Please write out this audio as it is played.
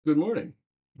Good morning.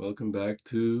 Welcome back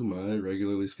to my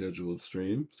regularly scheduled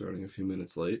stream, starting a few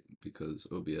minutes late because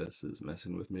OBS is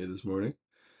messing with me this morning.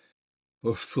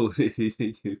 Hopefully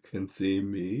you can see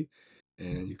me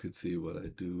and you can see what I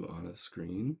do on a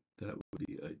screen. That would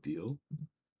be ideal.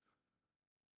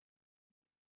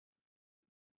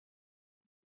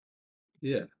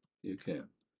 Yeah, you can.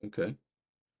 Okay.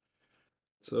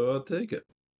 So I'll take it.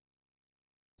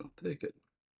 I'll take it.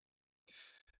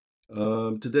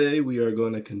 Today we are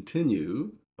going to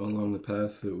continue along the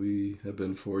path that we have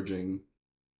been forging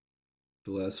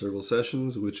the last several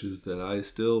sessions, which is that I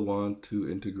still want to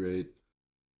integrate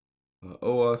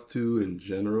OAuth 2 in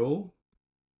general,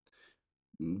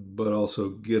 but also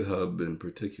GitHub in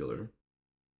particular,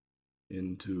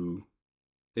 into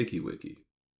ikiwiki,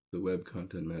 the web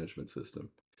content management system.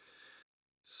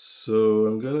 So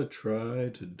I'm going to try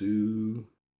to do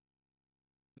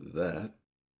that.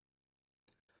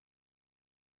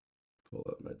 Pull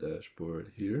up my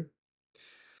dashboard here.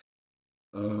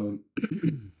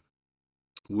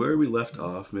 Where we left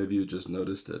off, maybe you just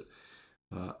noticed it.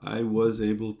 I was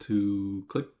able to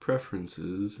click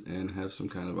preferences and have some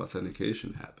kind of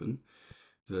authentication happen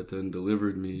that then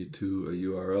delivered me to a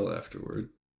URL afterward.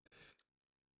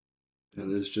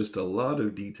 And there's just a lot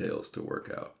of details to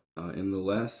work out. In the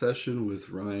last session with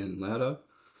Ryan Latta,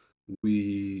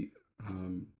 we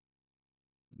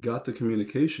got the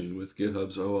communication with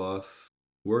GitHub's OAuth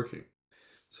working.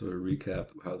 So to recap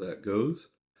how that goes,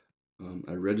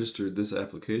 I registered this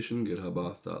application, GitHub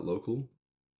auth.local.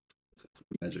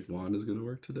 Magic wand is going to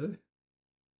work today.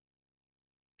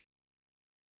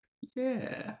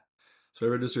 Yeah. So I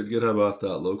registered GitHub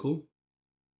auth.local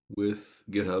with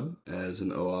GitHub as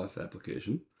an OAuth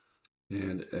application.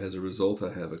 And as a result,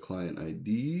 I have a client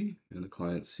ID and a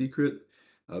client secret.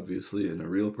 Obviously, in a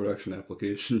real production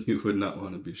application, you would not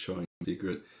want to be showing a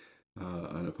secret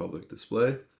on a public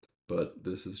display, but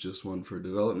this is just one for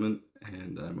development,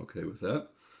 and I'm okay with that.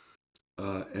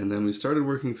 And then we started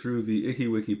working through the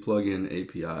ikiwiki plugin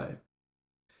API,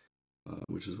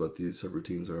 which is what these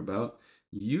subroutines are about,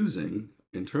 using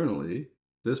internally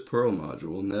this Perl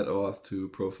module, netauth2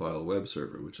 profile web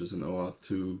server, which is an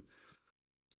auth2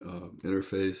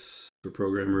 interface for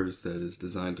programmers that is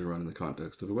designed to run in the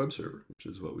context of a web server, which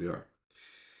is what we are.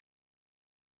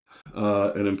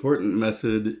 An important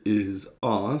method is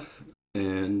auth,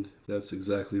 and that's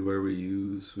exactly where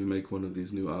we make one of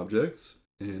these new objects,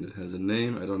 and it has a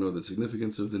name. I don't know the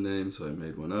significance of the name, so I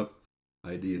made one up.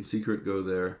 ID and secret go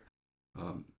there.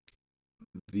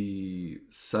 The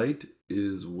site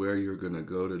is where you're going to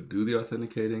go to do the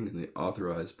authenticating, and the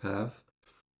authorized path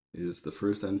is the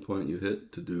first endpoint you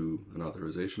hit to do an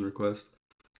authorization request.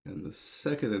 And the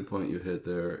second endpoint you hit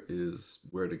there is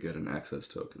where to get an access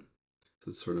token.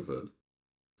 So it's sort of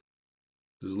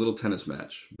there's a little tennis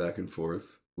match back and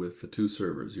forth with the two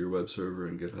servers, your web server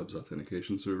and GitHub's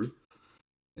authentication server.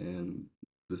 And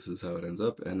this is how it ends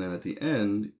up. And then at the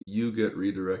end, you get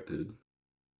redirected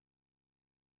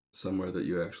somewhere that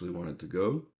you actually wanted to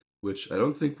go, which I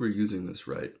don't think we're using this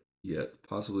right yet,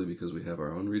 possibly because we have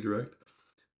our own redirect.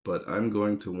 But I'm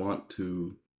going to want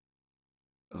to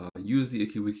use the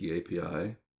ikiwiki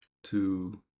API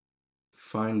to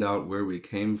find out where we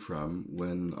came from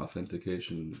when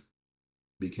authentication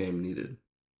became needed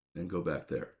and go back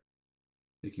there.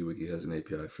 ikiwiki has an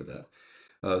API for that.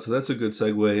 So that's a good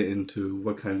segue into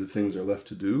what kinds of things are left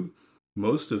to do.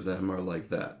 Most of them are like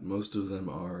that. Most of them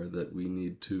are that we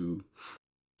need to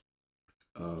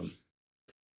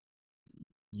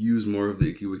use more of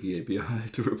the ikiwiki API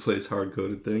to replace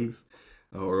hard-coded things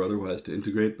or otherwise to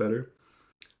integrate better.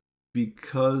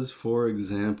 Because, for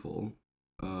example,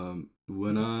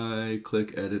 when I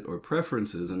click edit or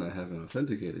preferences and I haven't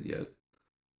authenticated yet,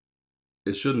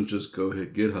 it shouldn't just go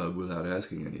hit GitHub without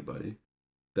asking anybody.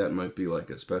 That might be like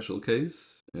a special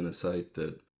case in a site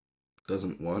that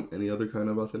doesn't want any other kind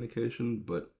of authentication,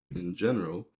 but in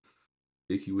general,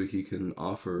 ikiwiki can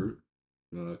offer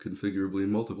configurably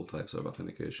multiple types of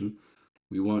authentication.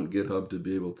 We want GitHub to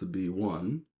be able to be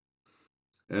one,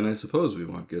 and I suppose we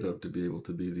want GitHub to be able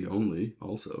to be the only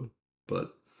also,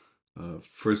 but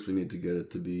first we need to get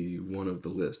it to be one of the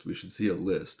list. We should see a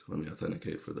list when we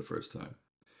authenticate for the first time,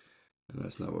 and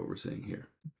that's not what we're seeing here.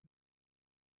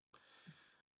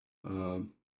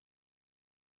 And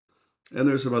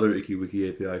there's some other ikiwiki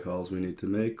API calls we need to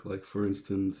make, like for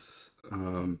instance,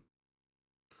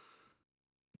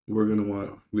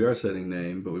 we are setting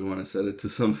name, but we want to set it to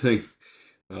something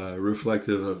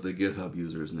reflective of the GitHub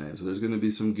user's name. So there's going to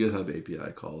be some GitHub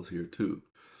API calls here too.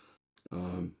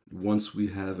 Once we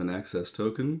have an access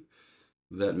token,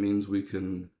 that means we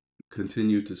can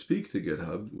continue to speak to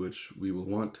GitHub, which we will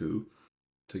want to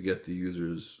to get the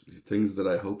user's things that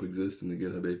I hope exist in the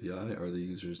GitHub API are the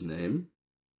user's name.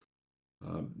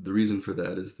 The reason for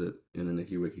that is that in an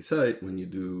ikiwiki site, when you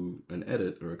do an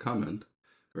edit or a comment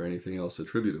or anything else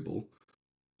attributable,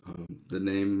 the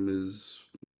name is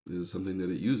something that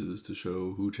it uses to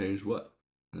show who changed what.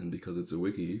 And because it's a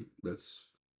wiki, it's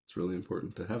really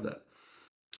important to have that.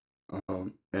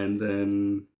 And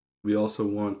then we also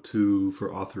want to,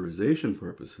 for authorization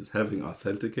purposes, having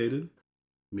authenticated,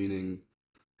 meaning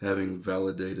having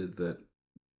validated that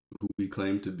who we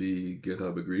claim to be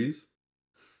GitHub agrees,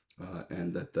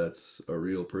 and that that's a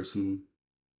real person,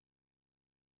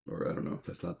 or I don't know,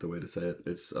 that's not the way to say it.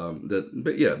 It's that,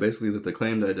 but yeah, basically that the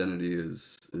claimed identity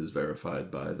is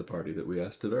verified by the party that we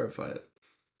asked to verify it.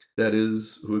 That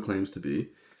is who it claims to be.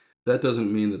 That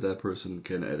doesn't mean that that person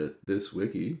can edit this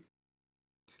wiki,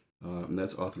 and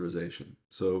that's authorization.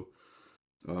 So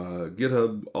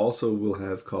GitHub also will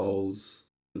have calls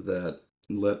that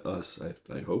let us,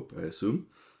 I hope, I assume,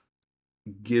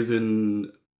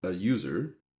 given a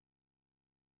user,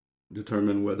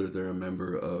 determine whether they're a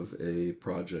member of a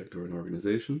project or an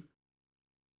organization.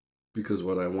 Because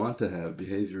what I want to have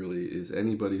behaviorally is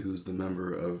anybody who's the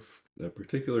member of a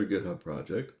particular GitHub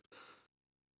project,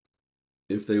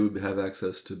 if they would have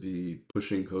access to be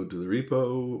pushing code to the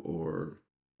repo or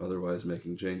otherwise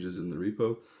making changes in the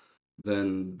repo,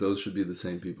 then those should be the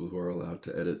same people who are allowed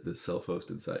to edit this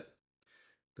self-hosted site.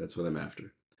 That's what I'm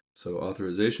after. So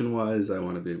authorization-wise, I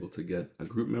want to be able to get a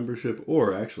group membership,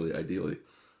 or actually, ideally,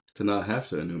 to not have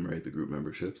to enumerate the group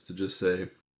memberships, to just say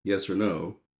yes or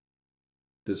no,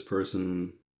 this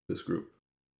person, this group.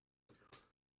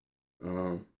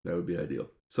 That would be ideal.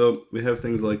 So we have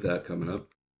things like that coming up.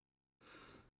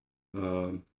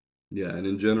 Yeah, and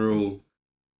in general,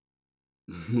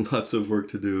 lots of work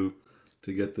to do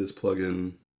to get this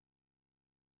plugin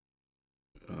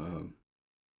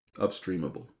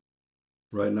upstreamable.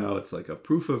 Right now, it's like a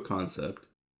proof of concept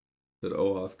that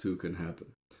OAuth 2 can happen.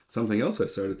 Something else I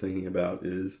started thinking about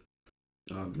is,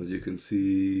 as you can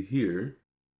see here,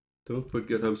 don't put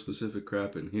GitHub specific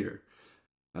crap in here.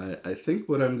 I think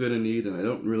what I'm going to need, and I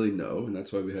don't really know, and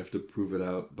that's why we have to prove it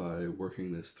out by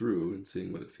working this through and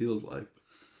seeing what it feels like.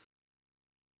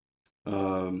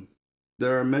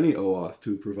 There are many OAuth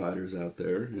 2 providers out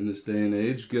there in this day and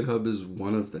age. GitHub is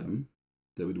one of them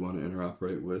that we'd want to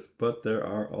interoperate with, but there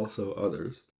are also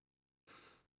others.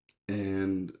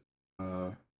 And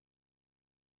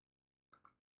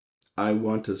I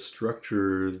want to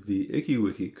structure the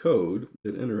ikiwiki code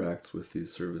that interacts with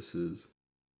these services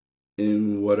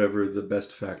in whatever the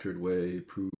best factored way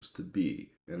proves to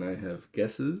be. And I have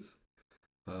guesses.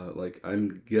 Like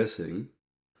I'm guessing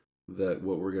that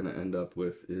what we're going to end up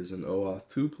with is an OAuth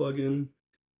 2 plugin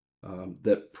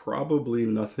that probably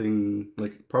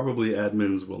probably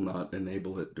admins will not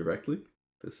enable it directly.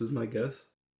 This is my guess.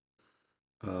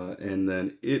 And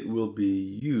then it will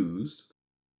be used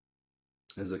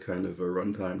as a kind of a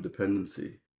runtime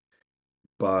dependency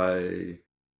by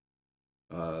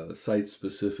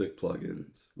site-specific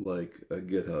plugins like a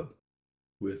GitHub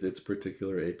with its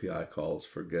particular API calls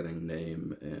for getting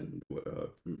name and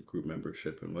group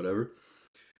membership and whatever.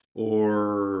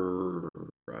 Or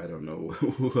I don't know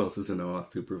who else is an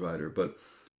OAuth 2 provider, but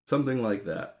something like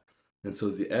that. And so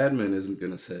the admin isn't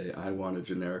going to say, I want to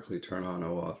generically turn on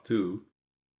OAuth 2.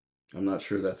 I'm not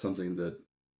sure that's something that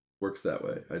works that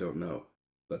way. I don't know.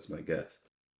 That's my guess.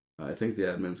 I think the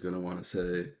admin's going to want to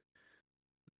say,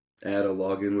 add a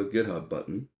login with GitHub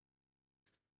button,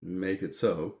 make it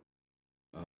so,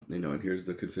 and here's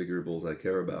the configurables I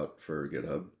care about for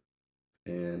GitHub,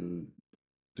 and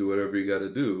do whatever you got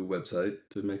to do, website,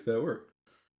 to make that work.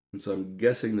 And so I'm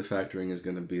guessing the factoring is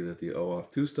going to be that the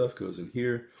OAuth 2 stuff goes in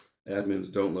here, admins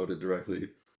don't load it directly,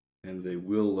 and they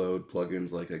will load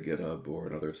plugins like a GitHub or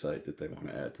another site that they want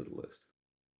to add to the list.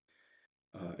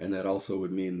 And that also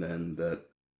would mean then that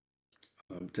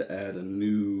to add a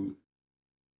new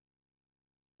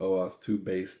OAuth 2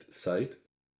 based site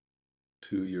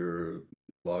to your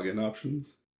login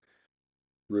options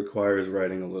requires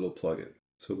writing a little plugin.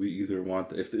 So we either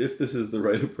want, if this is the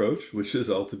right approach, which is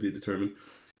all to be determined,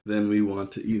 then we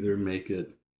want to either make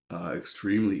it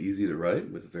extremely easy to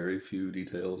write with very few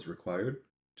details required,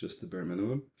 just the bare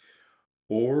minimum,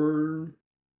 or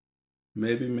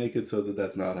maybe make it so that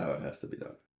that's not how it has to be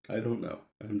done. I don't know.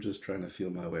 I'm just trying to feel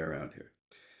my way around here.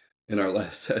 In our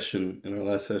last session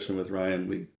with Ryan,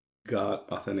 we got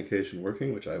authentication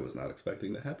working, which I was not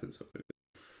expecting to happen so quickly.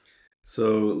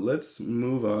 So let's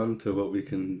move on to what we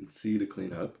can see to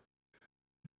clean up.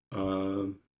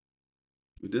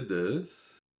 We did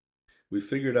this. We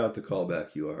figured out the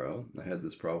callback URL. I had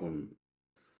this problem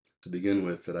to begin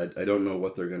with that I don't know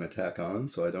what they're going to tack on,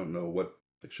 so I don't know what,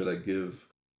 like, should I give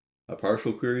a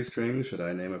partial query string? Should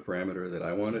I name a parameter that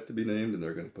I want it to be named and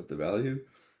they're going to put the value,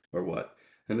 or what?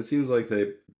 And it seems like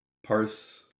they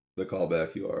parse the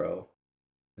callback URL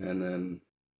and then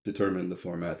determine the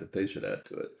format that they should add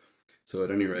to it. So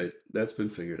at any rate, that's been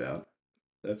figured out.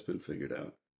 That's been figured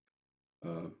out.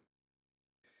 Um,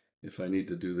 if I need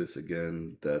to do this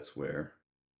again, that's where.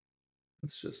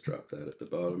 Let's just drop that at the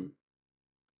bottom.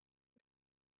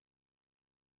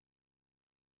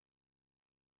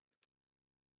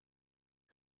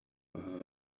 Uh,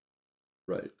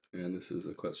 right, and this is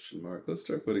a question mark. Let's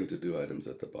start putting to-do items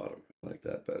at the bottom. I like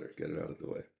that better. Get it out of the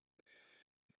way.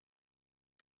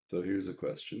 So here's a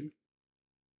question.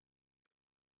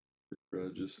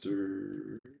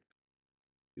 Register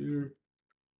here.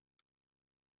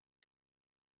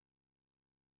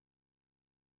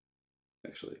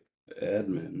 Actually,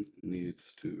 admin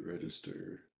needs to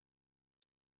register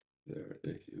their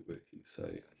ikiwiki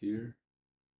site here.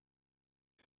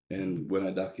 And when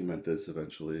I document this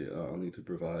eventually, I'll need to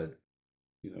provide,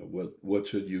 what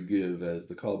should you give as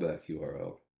the callback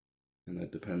URL? And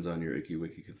that depends on your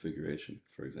ikiwiki configuration,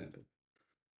 for example.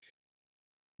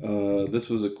 This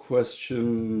was a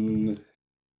question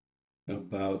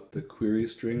about the query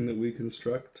string that we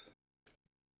construct.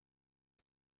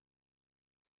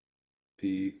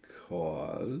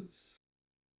 Because,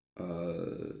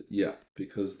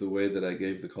 because the way that I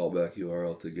gave the callback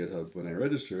URL to GitHub when I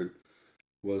registered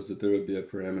was that there would be a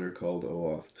parameter called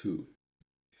auth2.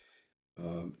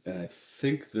 And I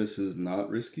think this is not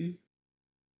risky,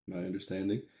 my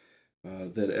understanding,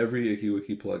 that every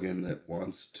ikiwiki plugin that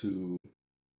wants to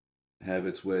have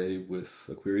its way with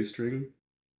a query string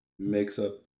makes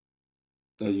up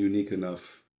a unique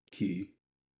enough key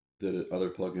that other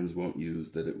plugins won't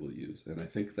use that it will use. And I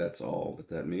think that's all that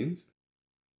that means.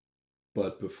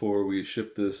 But before we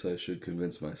ship this, I should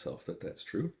convince myself that that's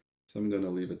true. So I'm going to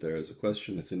leave it there as a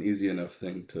question. It's an easy enough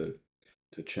thing to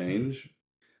change.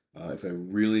 If I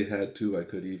really had to, I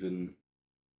could even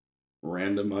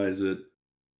randomize it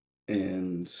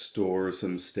and store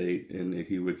some state in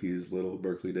ikiwiki's little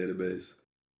Berkeley database.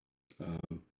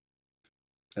 Um,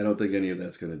 I don't think any of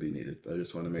that's going to be needed, but I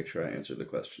just want to make sure I answer the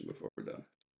question before we're done.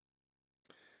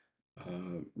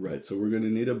 Right, so we're going to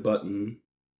need a button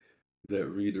that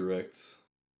redirects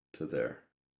to there.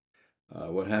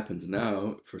 What happens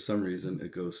now, for some reason,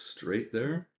 it goes straight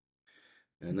there,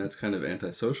 and that's kind of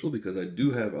antisocial because I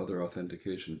do have other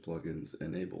authentication plugins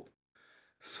enabled.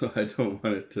 So I don't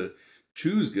want it to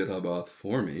choose GitHub Auth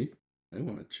for me. I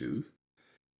want to choose.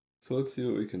 So let's see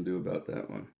what we can do about that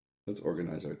one. Let's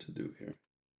organize our to-do here.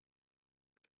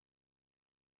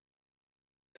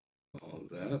 All of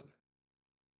that.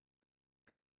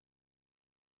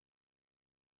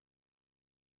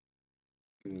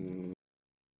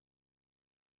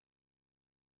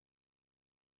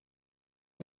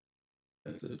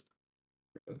 Edit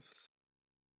refs.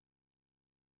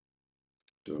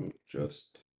 Don't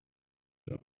just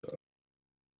jump up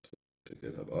to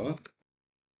GitHub Auth.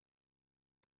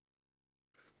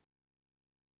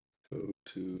 Go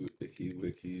to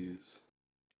ikiwiki's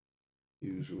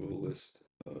usual list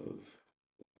of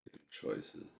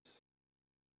choices.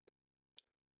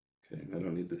 Okay, I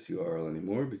don't need this URL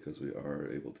anymore because we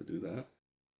are able to do that.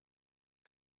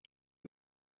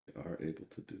 We are able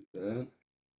to do that.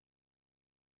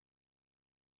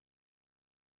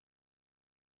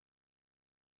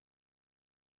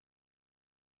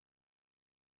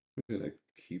 I'm going to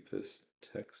keep this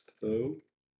text though.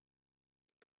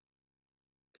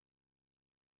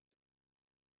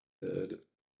 Ted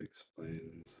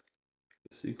explains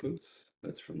the sequence.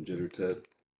 That's from JitterTed.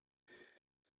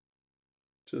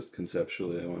 Just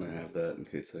conceptually, I want to have that in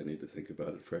case I need to think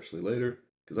about it freshly later,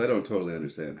 because I don't totally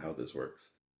understand how this works.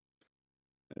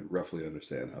 I roughly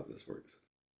understand how this works.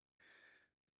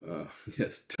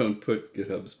 Yes, don't put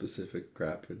GitHub specific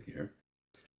crap in here.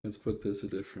 Let's put this a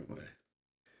different way.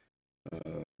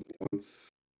 Once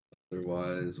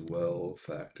otherwise well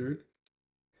factored,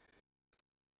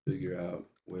 figure out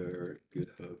where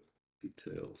GitHub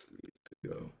details need to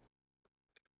go.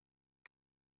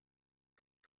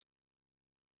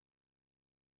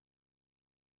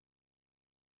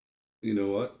 You know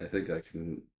what? I think I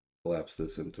can collapse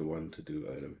this into one to-do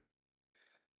item.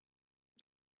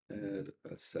 Add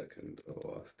a second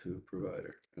OAuth to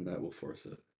provider, and that will force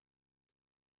it.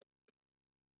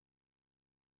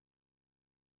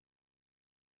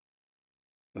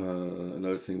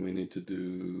 Another thing we need to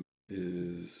do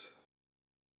is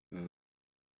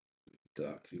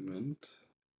document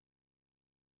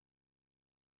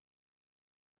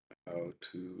how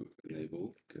to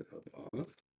enable GitHub Auth.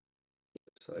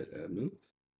 site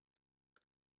admins.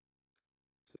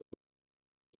 So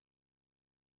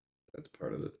that's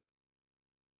part of it.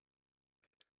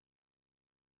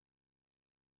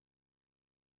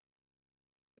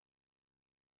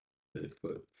 They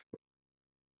put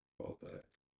fallback,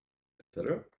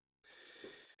 etc.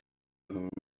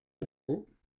 Oh,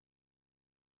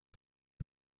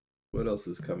 what else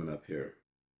is coming up here?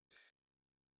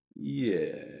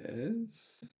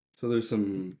 Yes. So there's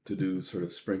some to-dos sort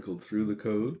of sprinkled through the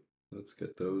code. Let's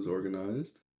get those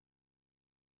organized.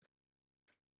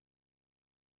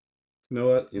 You know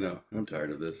what? I'm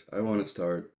tired of this. I want to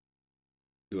start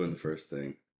doing the first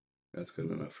thing. That's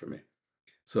good enough for me.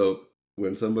 So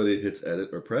when somebody hits edit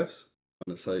or prefs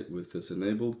on a site with this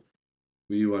enabled,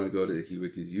 we want to go to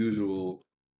ikiwiki's usual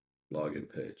login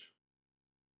page.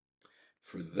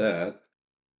 For that,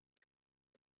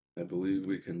 I believe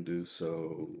we can do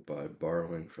so by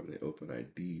borrowing from the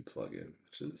OpenID plugin,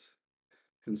 which is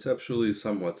conceptually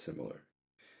somewhat similar.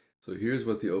 So here's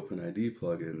what the OpenID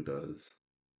plugin does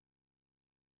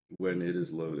when it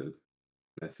is loaded.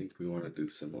 I think we want to do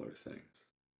similar things.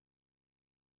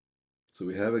 So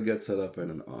we have a get set up and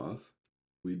an auth.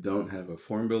 We don't have a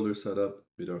form builder set up.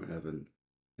 We don't have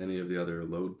any of the other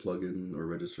load plugin or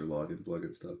register login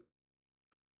plugin stuff.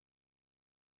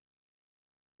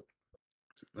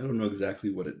 I don't know exactly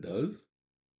what it does.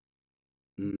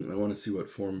 I want to see what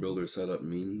form builder setup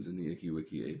means in the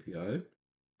ikiwiki API.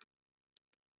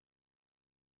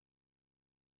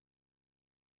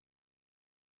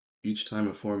 Each time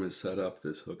a form is set up,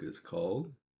 this hook is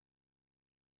called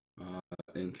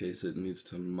in case it needs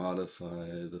to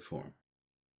modify the form.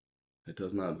 It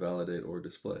does not validate or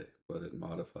display, but it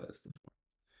modifies the form.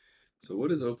 So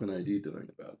what is OpenID doing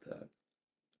about that?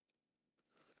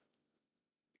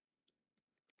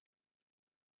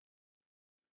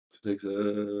 So it takes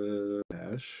a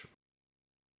hash.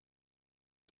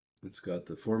 It's got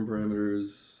the form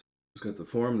parameters. It's got the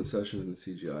form, the session, and the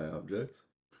CGI objects.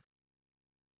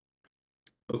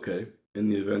 Okay, in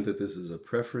the event that this is a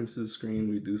preferences screen,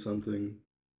 we do something.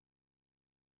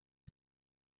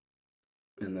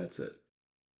 And that's it.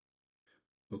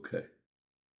 Okay.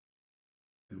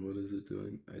 And what is it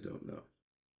doing? I don't know.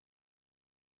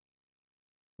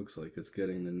 Looks like it's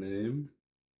getting the name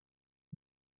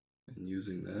and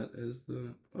using that as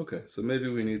the... Okay, so maybe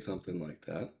we need something like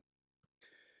that.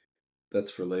 That's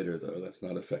for later, though. That's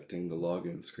not affecting the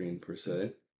login screen per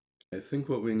se. I think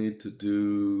what we need to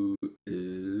do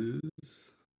is...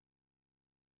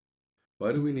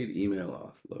 Why do we need email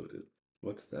auth loaded?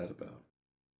 What's that about?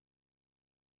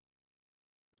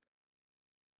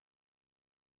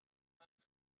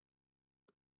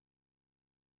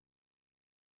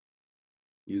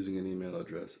 Using an email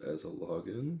address as a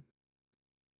login?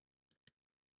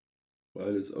 Why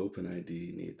does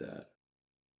OpenID need that?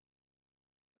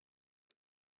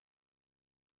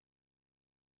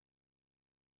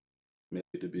 Maybe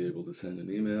to be able to send an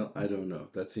email? I don't know.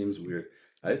 That seems weird.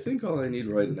 I think all I need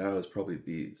right now is probably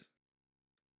these.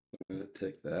 I'm going to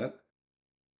take that.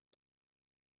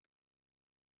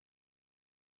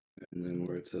 And then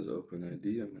where it says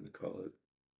OpenID, I'm going to call it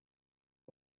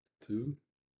 2.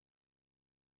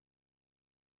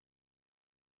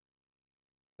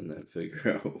 And then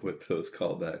figure out what those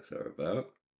callbacks are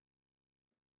about.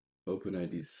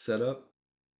 OpenID setup.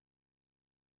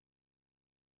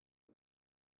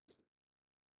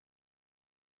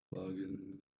 Login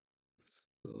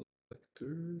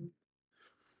selector.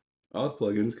 Auth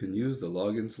plugins can use the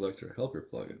login selector helper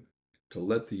plugin to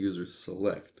let the user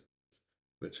select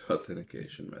which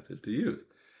authentication method to use.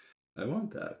 I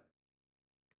want that.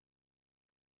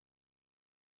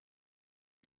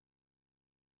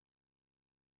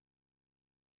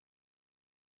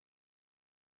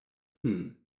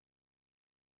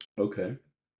 Okay.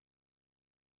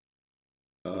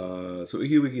 So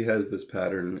ikiwiki has this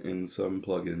pattern in some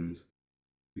plugins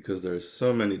because there's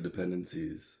so many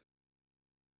dependencies,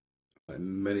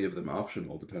 and many of them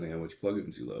optional depending on which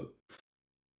plugins you load,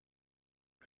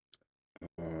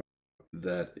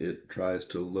 that it tries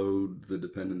to load the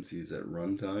dependencies at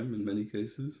runtime in many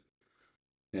cases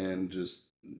and just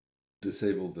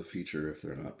disable the feature if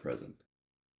they're not present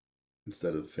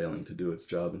instead of failing to do its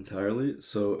job entirely.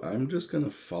 So I'm just going to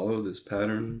follow this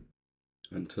pattern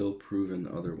until proven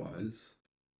otherwise.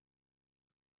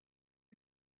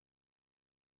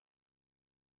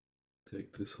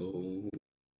 Take this whole...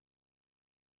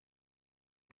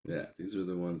 Yeah, these are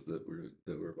the ones that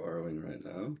we're borrowing right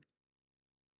now.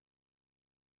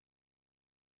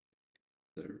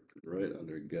 They're right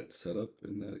under get setup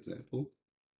in that example.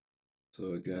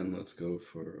 So again, let's go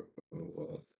for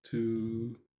auth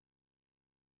 2.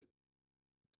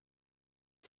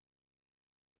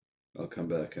 I'll come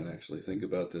back and actually think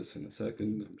about this in a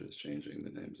second. I'm just changing the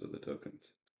names of the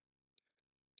tokens.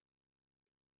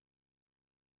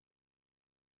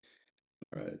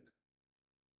 All right.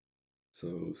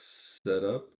 So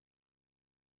setup,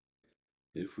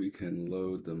 if we can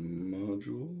load the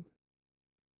module,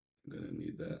 I'm going to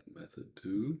need that method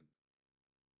too.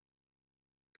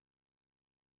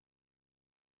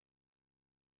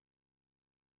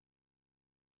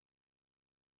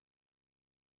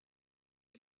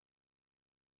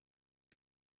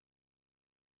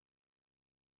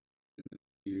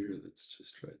 Here, that's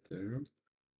just right there.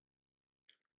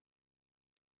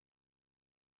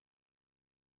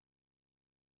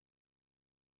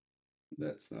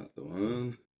 That's not the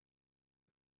one.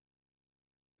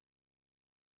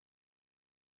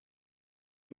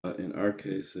 In our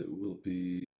case, it will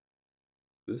be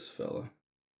this fella.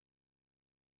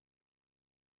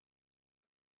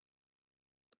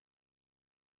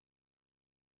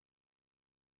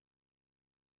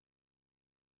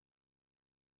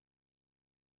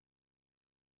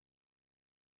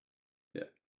 Yeah.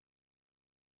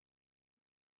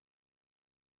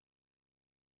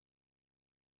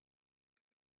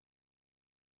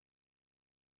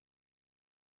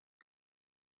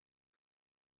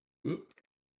 Whoop.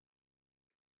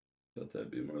 Thought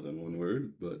that'd be more than one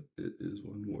word, but it is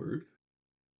one word.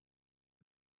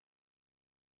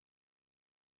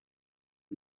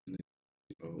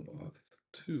 Go off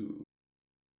two.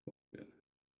 Yeah.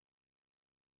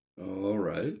 All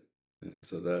right. And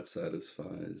so that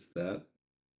satisfies that.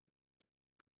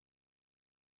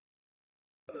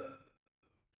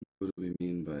 What do we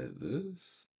mean by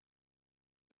this?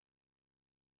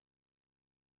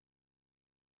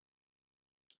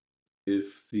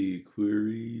 If the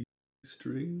query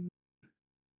string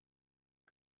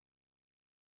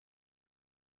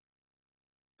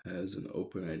has an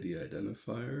OpenID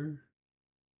identifier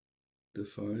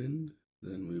defined,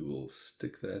 then we will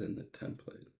stick that in the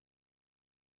template.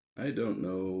 I don't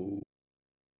know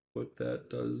what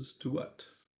that does to what.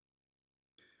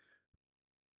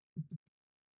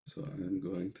 So I'm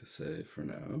going to say for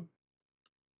now,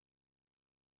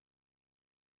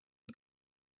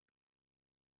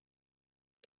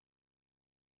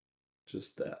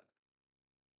 just that.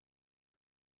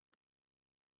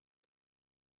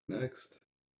 Next.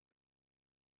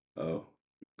 Oh,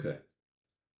 okay.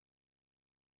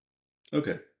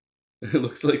 Okay. It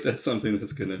looks like that's something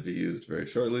that's going to be used very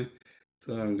shortly.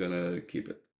 So I'm going to keep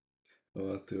it.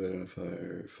 Auth to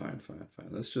identifier. Fine.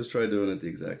 Let's just try doing it the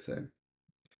exact same.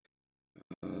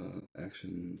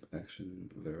 Action,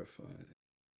 verify.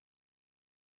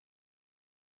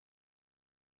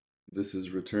 This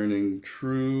is returning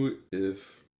true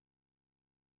if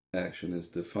action is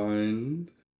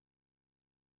defined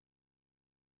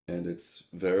and it's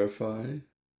verify,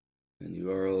 and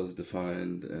URL is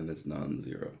defined and it's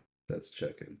non-zero. That's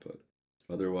check input.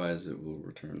 Otherwise, it will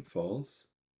return false.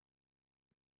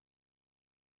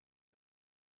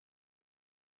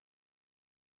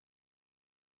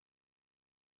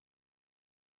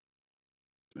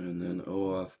 And then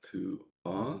OAuth to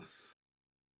auth.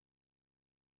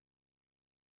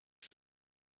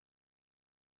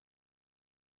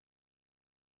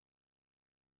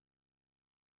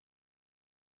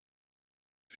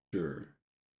 Sure.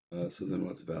 So then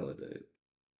what's validate?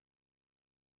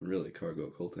 Really cargo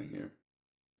culting here.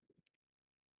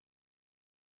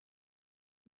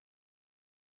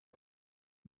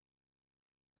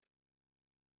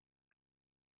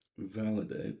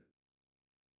 Validate.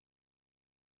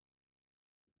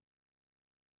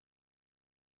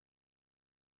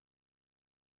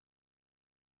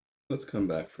 Let's come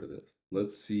back for this.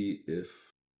 Let's see if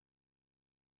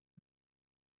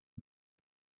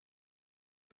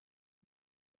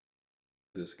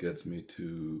this gets me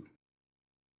to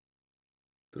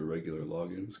the regular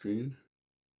login screen.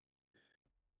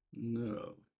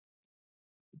 No.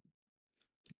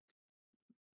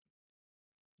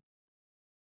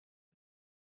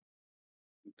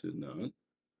 It did not.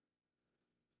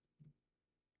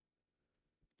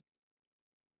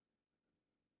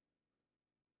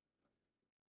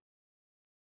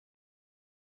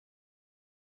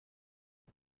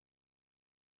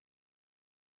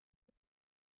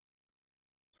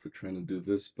 We're trying to do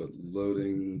this, but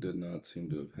loading did not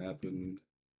seem to have happened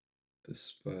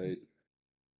despite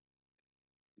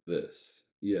this.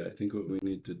 Yeah, I think what we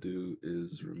need to do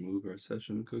is remove our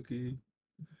session cookie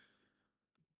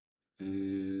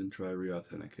and try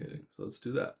re-authenticating. So let's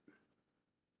do that.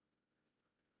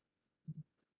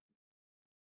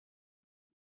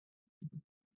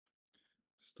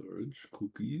 Storage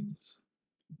cookies.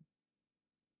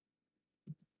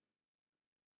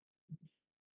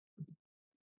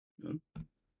 Yep.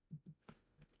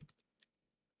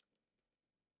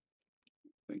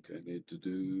 think I need to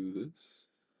do this.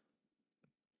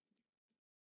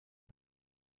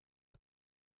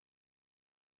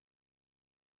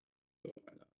 Oh,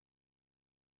 why not?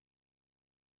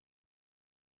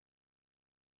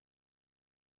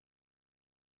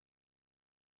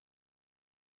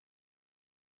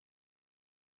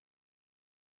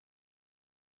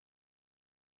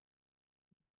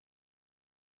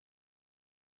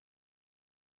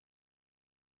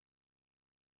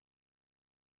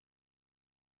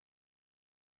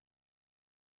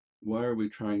 Why are we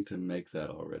trying to make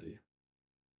that already?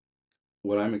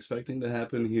 What I'm expecting to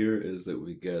happen here is that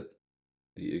we get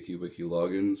the ikiwiki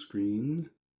login screen,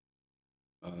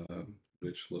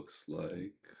 which looks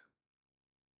like,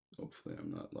 hopefully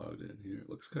I'm not logged in here, it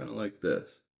looks kind of like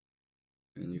this.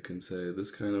 And you can say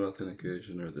this kind of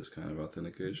authentication, or this kind of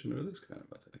authentication, or this kind of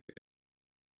authentication.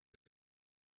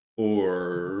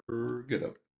 Or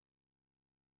GitHub.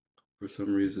 For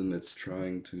some reason, it's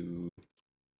trying to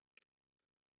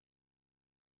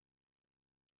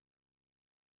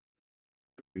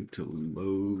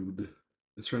load.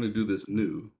 It's trying to do this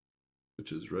new,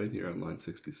 which is right here on line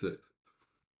 66.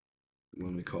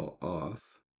 When we call auth,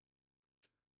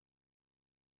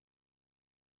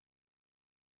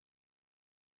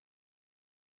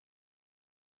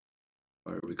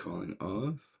 why are we calling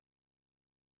auth?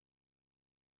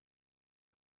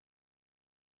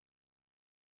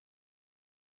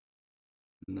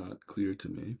 Not clear to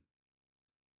me.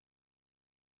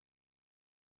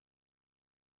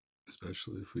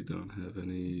 Especially if we don't have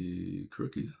any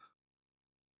crookies.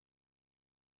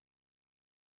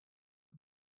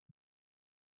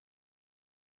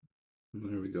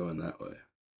 Why are we going that way?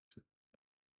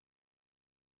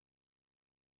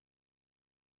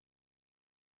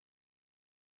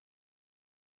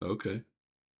 Okay.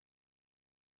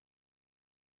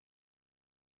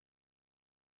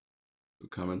 So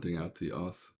commenting out the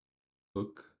auth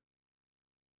hook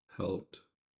helped.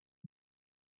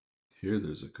 Here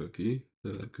there's a cookie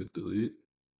that I could delete.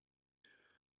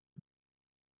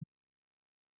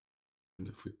 And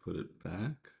if we put it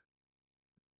back,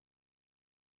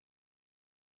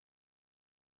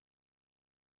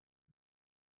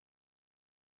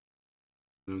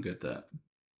 I don't get that.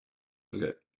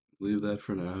 Okay, leave that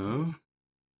for now.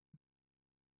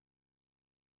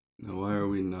 Now, why are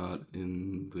we not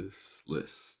in this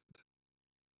list?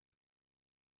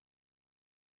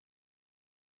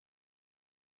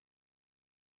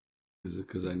 Is it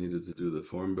because I needed to do the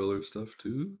form builder stuff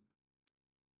too?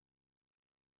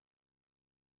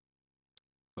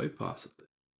 Quite possibly.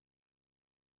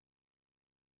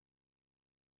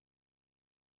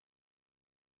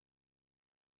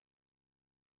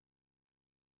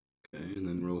 Okay, and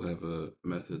then we'll have a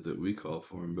method that we call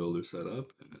form builder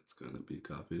setup, and it's going to be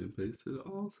copied and pasted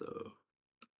also.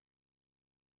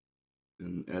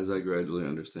 And as I gradually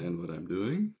understand what I'm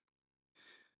doing,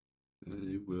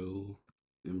 I will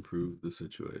improve the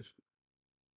situation.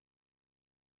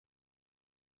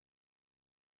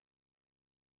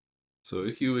 So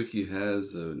ikiwiki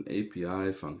has an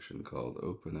API function called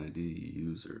OpenID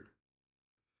user.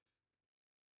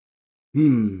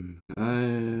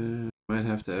 I might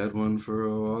have to add one for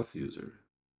auth user,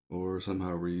 or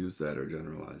somehow reuse that or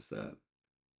generalize that.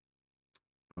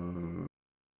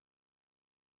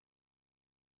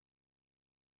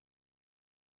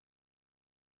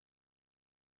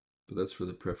 But that's for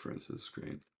the preferences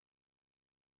screen.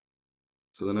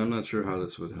 So then I'm not sure how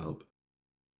this would help,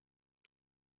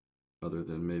 other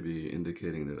than maybe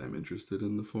indicating that I'm interested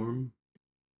in the form.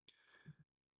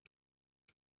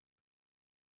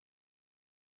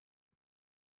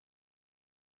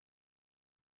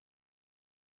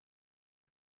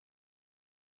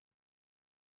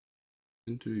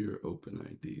 Enter your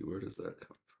OpenID. Where does that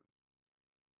come from?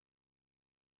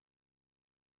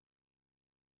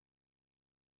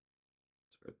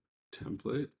 It's our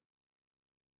template.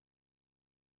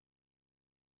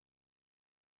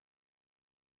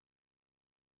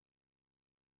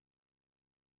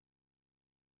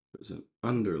 There's an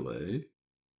underlay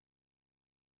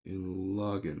in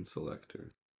login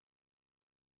selector.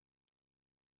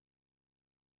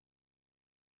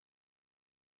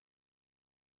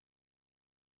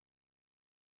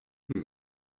 Hmm.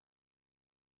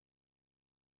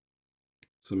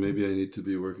 So maybe I need to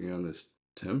be working on this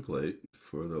template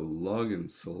for the login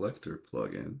selector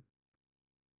plugin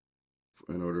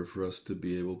in order for us to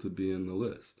be able to be in the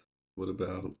list. What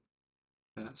about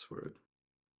password?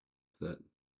 Is that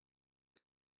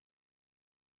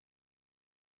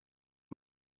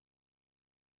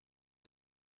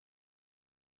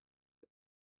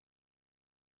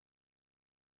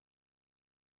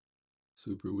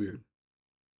super weird?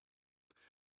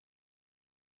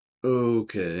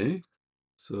 Okay.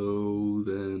 So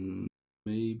then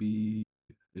maybe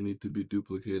I need to be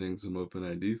duplicating some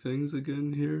OpenID things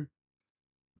again here.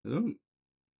 I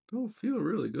don't feel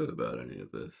really good about any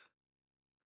of this.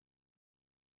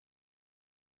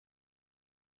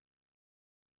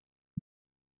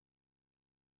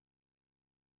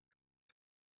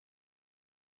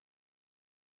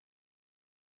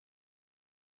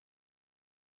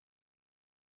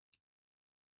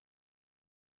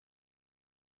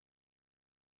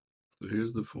 So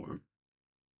here's the form.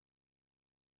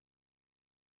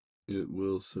 It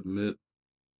will submit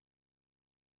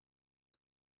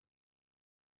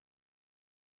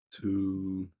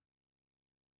to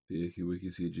the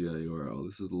ikiwiki CGI URL.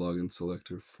 This is the login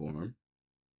selector form.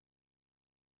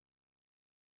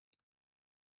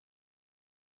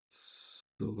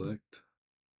 Select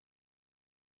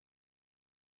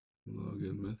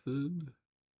login method,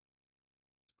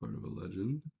 part of a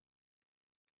legend.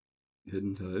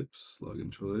 Hidden types,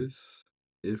 login choice.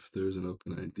 If there's an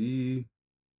OpenID,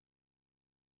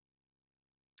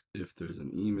 if there's an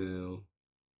email.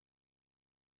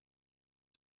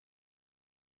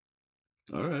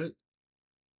 All right.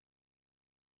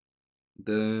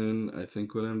 Then I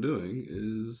think what I'm doing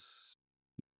is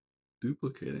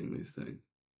duplicating these things.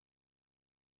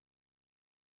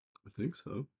 I think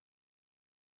so.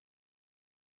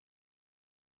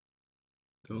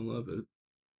 Don't love it.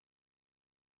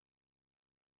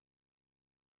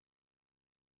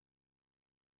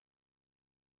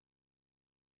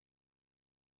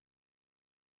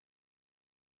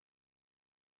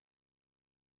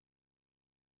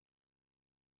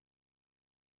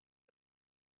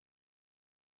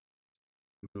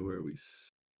 I don't know where we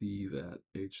see that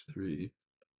H3.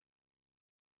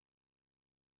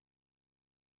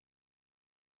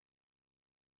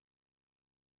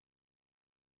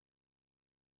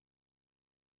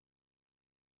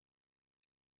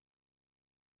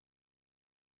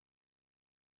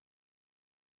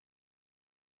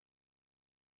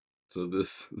 So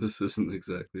this isn't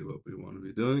exactly what we want to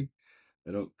be doing.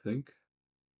 I don't think.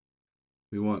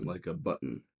 We want like a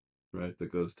button, right,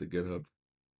 that goes to GitHub.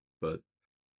 But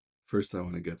first I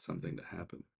want to get something to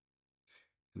happen.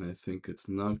 And I think it's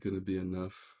not going to be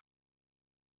enough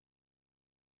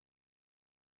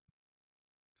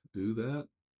to do that,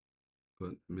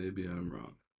 but maybe I'm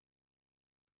wrong.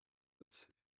 Let's see.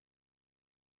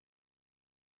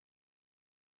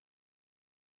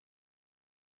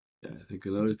 Yeah, I think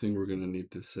another thing we're going to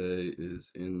need to say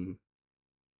is in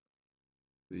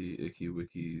the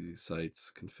ikiwiki site's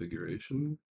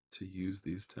configuration to use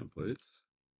these templates.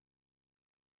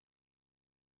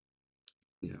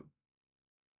 Yeah.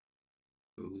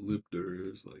 So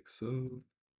libdir is like so.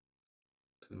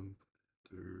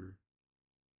 Tempter.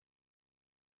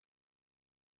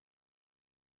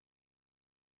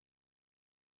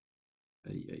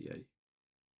 Ay, ay, ay.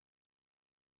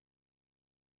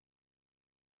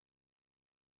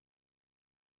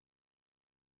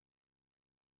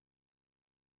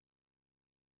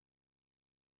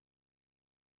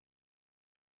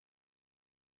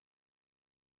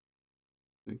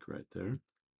 I think right there.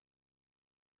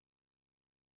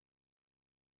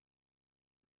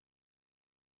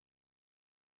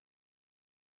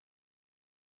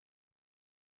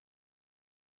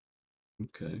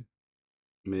 Okay,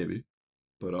 maybe.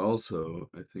 But also,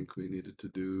 I think we needed to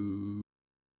do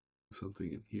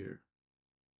something in here.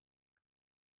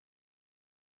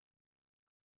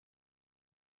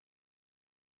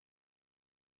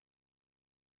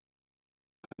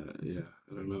 Yeah,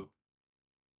 I don't know.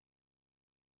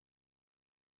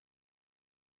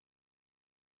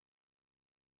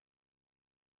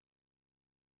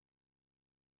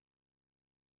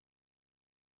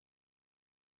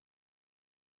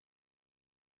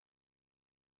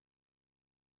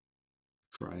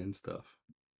 Trying stuff.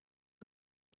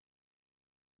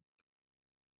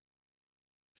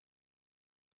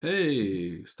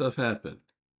 Hey, stuff happened.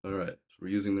 All right, so we're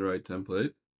using the right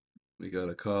template. We got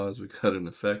a cause, we got an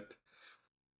effect.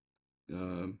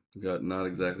 We got not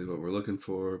exactly what we're looking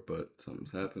for, but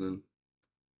something's happening.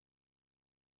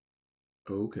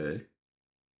 Okay.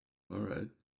 All right.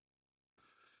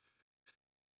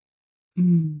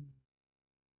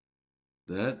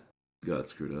 That got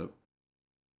screwed up.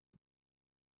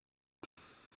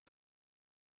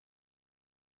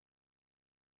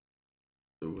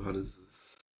 So how does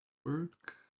this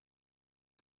work?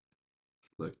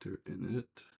 Selector init,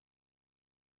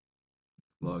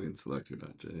 login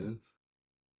selector.js.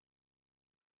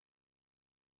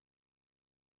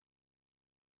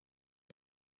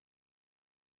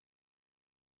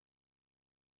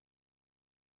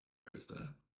 Where's that?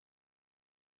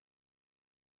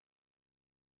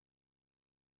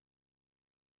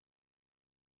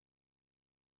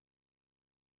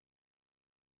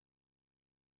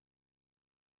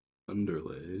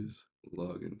 underlays,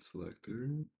 login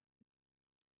selector.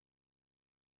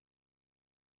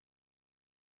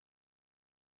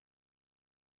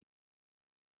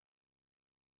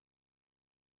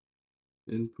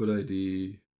 Input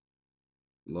ID,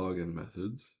 login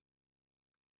methods,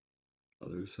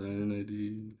 other sign-in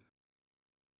ID.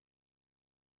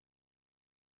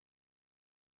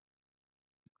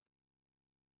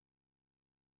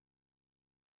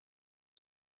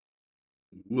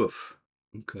 Woof.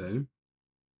 Okay.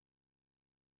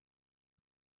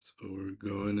 So we're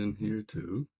going in here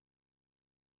too.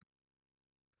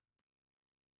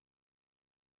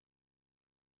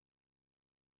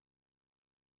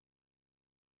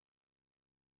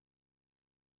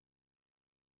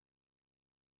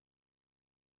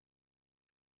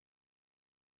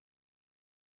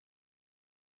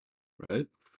 Right?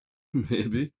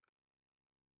 Maybe.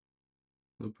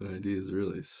 OpenID is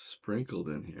really sprinkled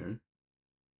in here.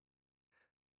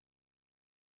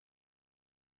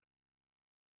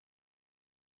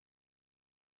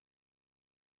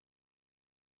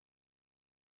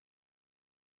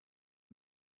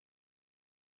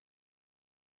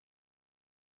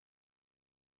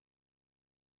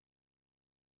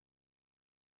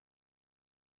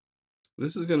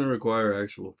 This is going to require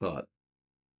actual thought,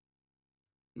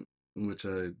 which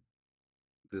I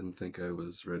didn't think I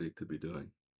was ready to be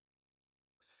doing.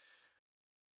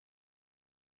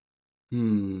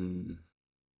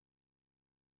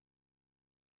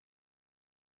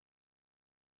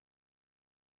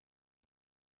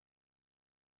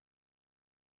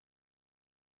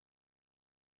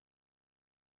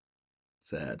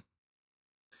 Sad.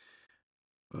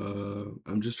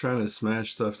 I'm just trying to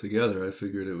smash stuff together. I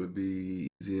figured it would be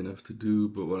easy enough to do,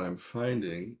 but what I'm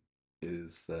finding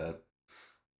is that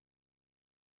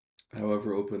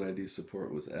however OpenID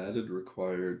support was added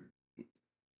required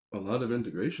a lot of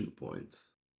integration points.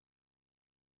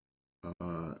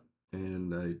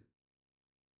 And I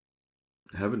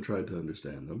haven't tried to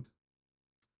understand them.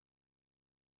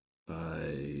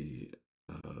 I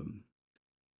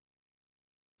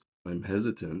I'm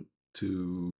hesitant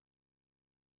to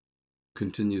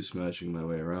continue smashing my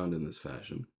way around in this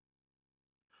fashion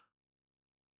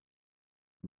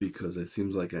because it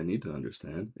seems like I need to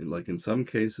understand. And like in some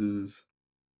cases,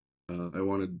 I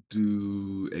want to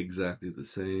do exactly the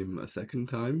same a second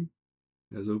time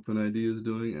as OpenID is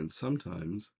doing, and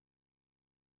sometimes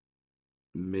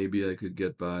maybe I could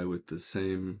get by with the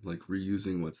same, like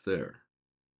reusing what's there,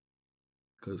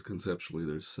 because conceptually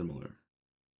they're similar.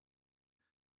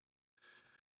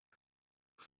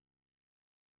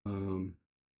 And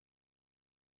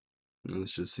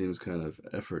this just seems kind of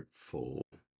effortful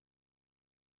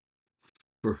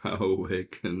for how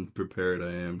awake and prepared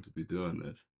I am to be doing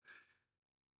this.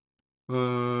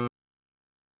 Uh,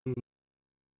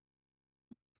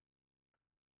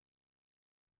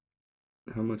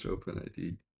 how much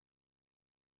OpenID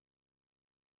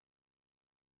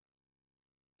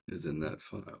is in that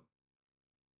file?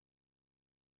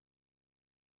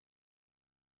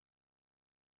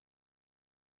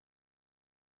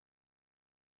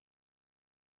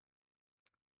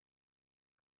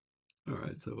 All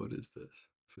right, so what is this?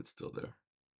 If it's still there.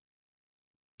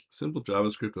 Simple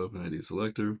JavaScript OpenID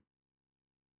selector.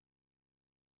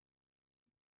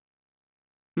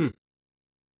 Hmm.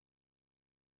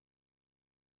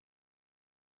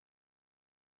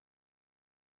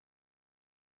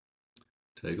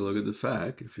 Take a look at the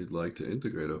FAQ if you'd like to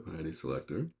integrate OpenID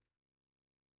selector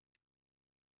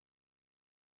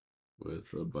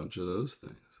with a bunch of those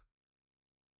things.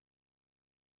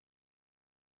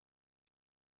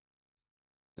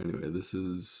 Anyway, this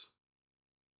is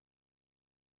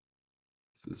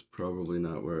probably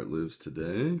not where it lives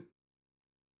today.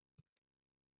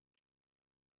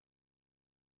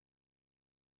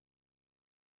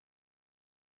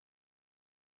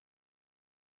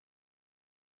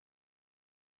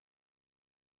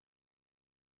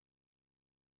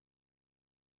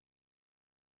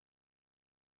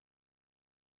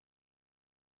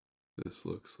 This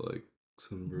looks like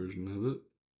some version of it.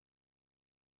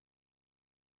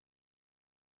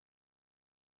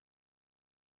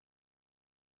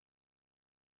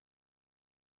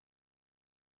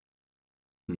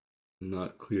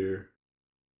 Not clear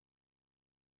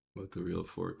what the real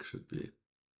fork should be.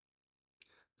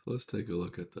 So let's take a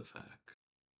look at the FAQ.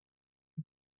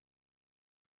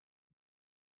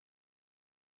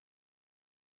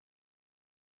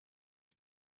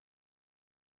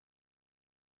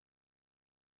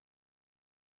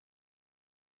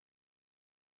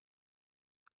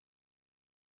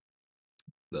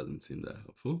 Doesn't seem that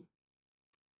helpful.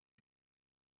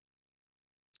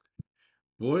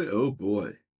 Boy, oh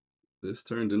boy. This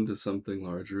turned into something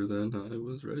larger than I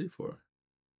was ready for.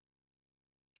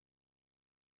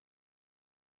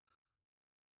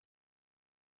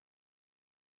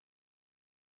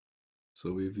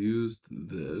 So we've used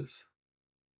this.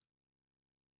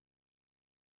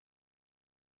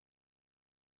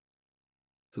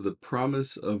 So the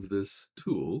promise of this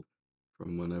tool,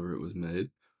 from whenever it was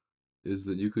made, is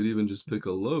that you could even just pick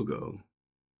a logo.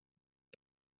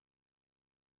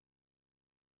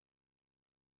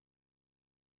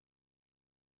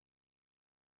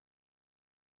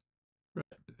 Right,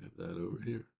 I have that over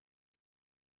here.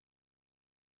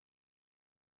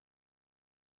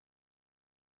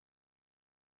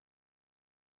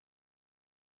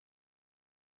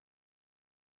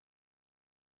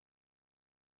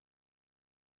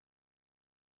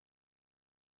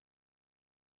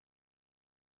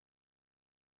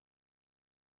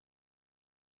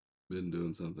 Been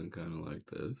doing something kind of like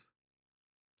this.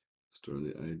 Store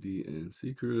the ID and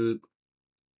secret.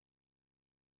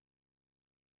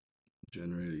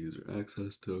 Generate a user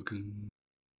access token.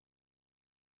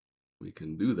 We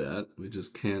can do that. We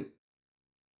just can't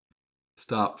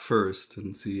stop first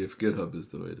and see if GitHub is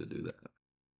the way to do that.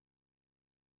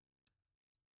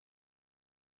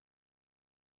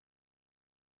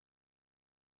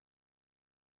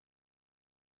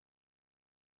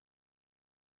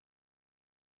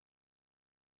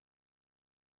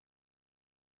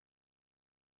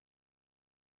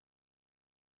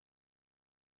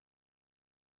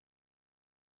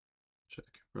 Check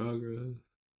your progress.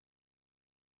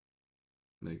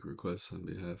 Make requests on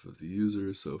behalf of the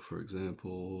user. So for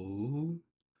example,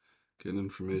 get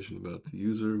information about the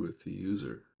user with the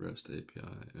user REST API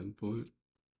endpoint.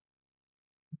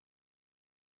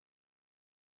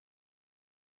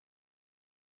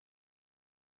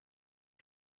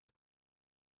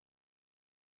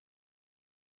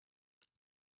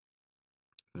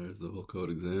 There's the whole code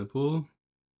example.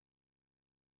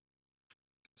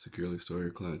 Securely store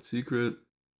your client secret.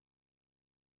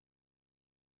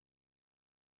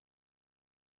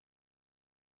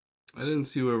 I didn't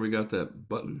see where we got that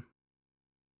button.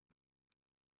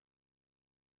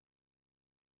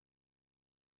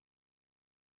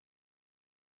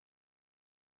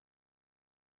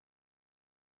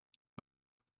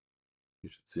 You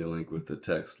should see a link with the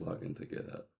text login to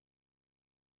GitHub.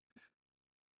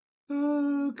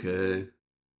 Okay.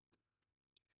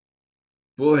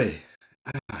 Boy.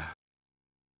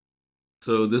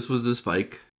 So this was a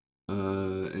spike,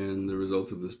 and the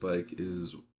result of the spike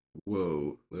is,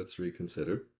 whoa, let's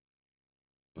reconsider.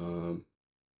 Um,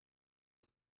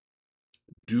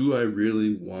 do I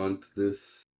really want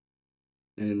this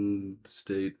end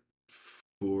state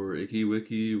for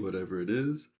ikiwiki, whatever it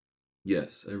is?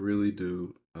 Yes, I really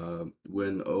do.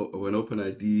 When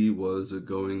OpenID was a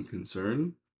going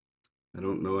concern, I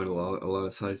don't know a lot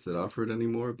of sites that offer it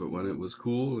anymore, but when it was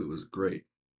cool, it was great.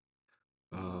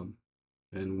 Um,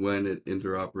 and when it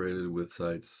interoperated with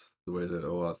sites the way that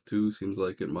OAuth 2 seems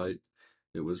like it might,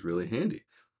 it was really handy.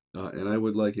 And I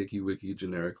would like ikiwiki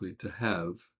generically to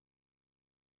have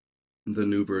the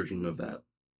new version of that.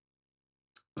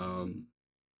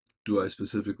 Do I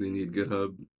specifically need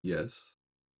GitHub? Yes.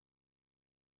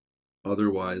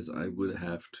 Otherwise, I would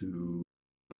have to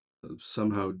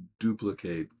somehow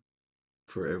duplicate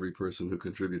for every person who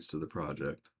contributes to the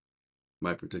project,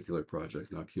 my particular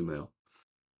project, not Qmail.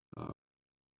 Uh,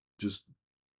 just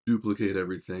duplicate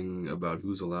everything about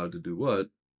who's allowed to do what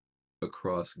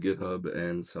across GitHub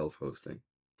and self-hosting.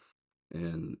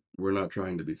 And we're not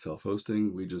trying to be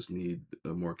self-hosting, we just need a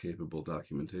more capable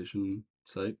documentation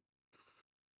site.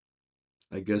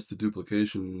 I guess the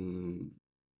duplication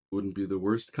wouldn't be the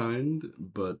worst kind,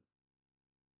 but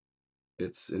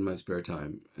it's in my spare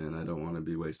time, and I don't want to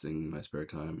be wasting my spare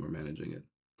time or managing it.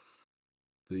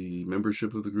 The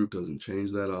membership of the group doesn't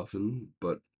change that often,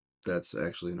 but that's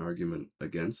actually an argument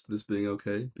against this being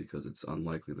okay, because it's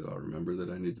unlikely that I'll remember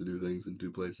that I need to do things in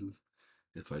two places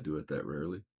if I do it that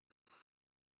rarely.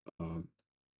 Um,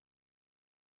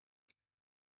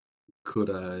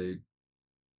 could I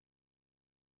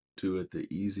do it the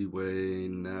easy way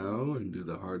now and do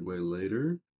the hard way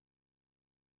later?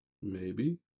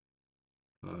 Maybe.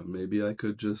 Maybe I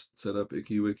could just set up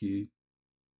ikiwiki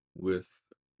with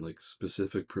like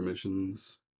specific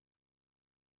permissions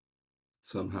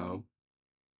somehow.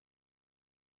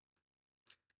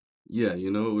 Yeah,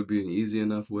 you know, it would be an easy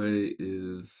enough way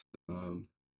is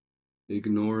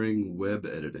ignoring web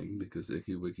editing, because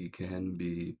ikiwiki can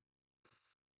be,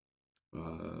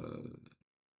 uh,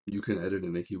 you can edit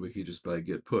an ikiwiki just by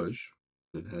git push.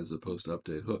 It has a post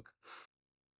update hook.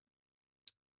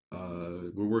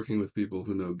 We're working with people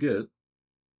who know Git,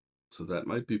 so that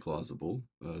might be plausible.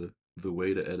 the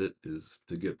way to edit is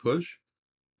to git push,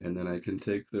 and then I can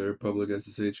take their public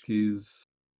SSH keys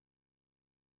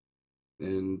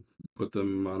and put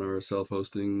them on our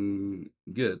self-hosting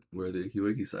Git where the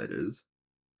ikiwiki site is,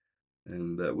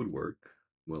 and that would work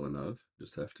well enough.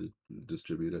 Just have to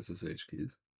distribute SSH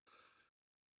keys.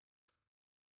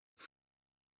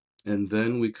 And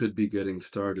then we could be getting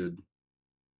started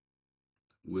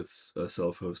with a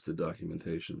self-hosted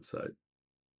documentation site.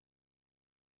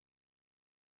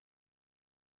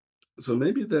 So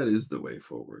maybe that is the way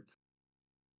forward.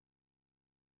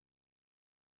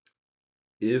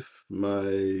 If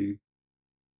my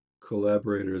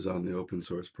collaborators on the open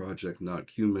source project, not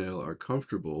Qmail, are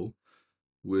comfortable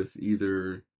with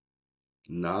either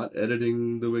not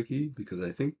editing the wiki, because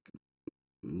I think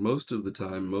most of the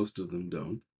time, most of them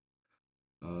don't,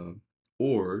 uh,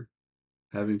 or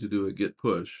having to do a git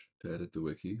push to edit the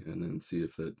wiki and then see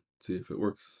if it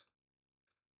works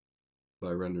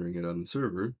by rendering it on the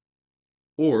server,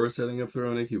 or setting up their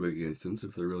own ikiwiki instance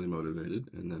if they're really motivated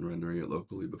and then rendering it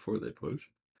locally before they push.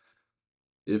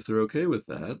 If they're okay with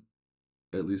that,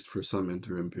 at least for some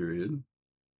interim period,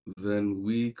 then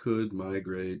we could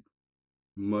migrate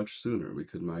much sooner. We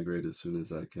could migrate as soon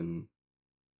as I can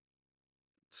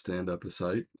stand up a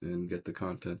site and get the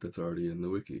content that's already in the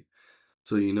wiki.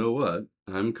 So you know what?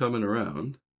 I'm coming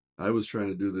around. I was trying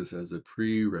to do this as a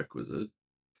prerequisite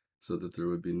so that there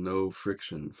would be no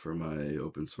friction for my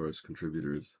open source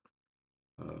contributors.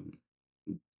 Um,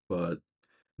 but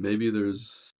maybe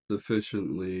there's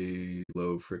sufficiently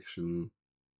low friction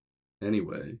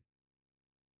anyway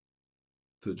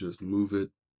to just move it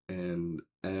and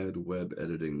add web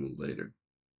editing later.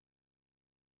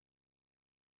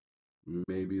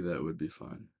 Maybe that would be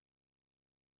fine.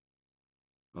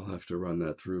 I'll have to run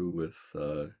that through with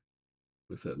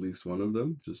at least one of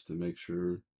them just to make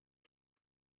sure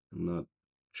I'm not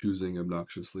choosing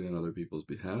obnoxiously on other people's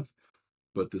behalf.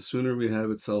 But the sooner we have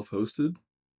it self-hosted,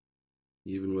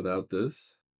 even without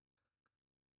this,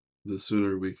 the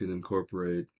sooner we can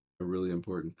incorporate a really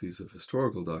important piece of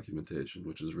historical documentation,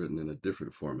 which is written in a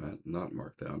different format, not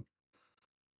Markdown,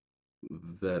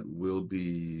 that will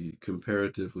be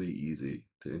comparatively easy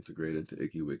to integrate into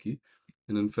ikiwiki.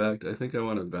 And in fact, I think I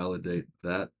want to validate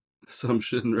that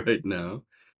assumption right now.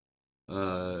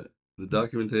 The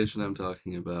documentation I'm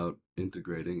talking about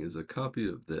integrating is a copy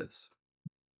of this.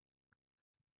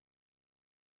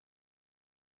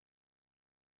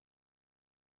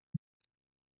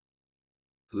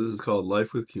 So this is called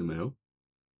Life with Qmail.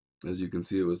 As you can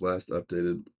see, it was last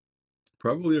updated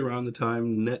probably around the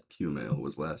time NetQmail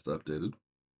was last updated.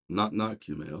 Not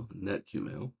Qmail,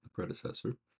 NetQmail, the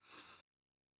predecessor.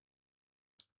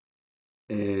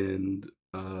 And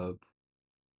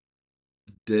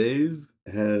Dave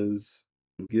has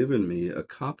given me a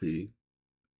copy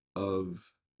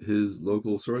of his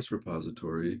local source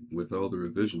repository with all the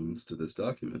revisions to this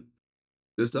document.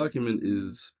 This document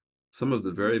is some of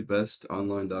the very best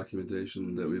online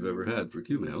documentation that we've ever had for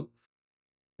Qmail,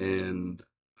 and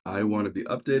I want to be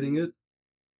updating it,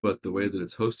 but the way that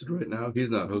it's hosted right now,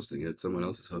 he's not hosting it, someone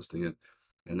else is hosting it,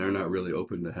 and they're not really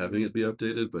open to having it be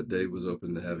updated, but Dave was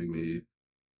open to having me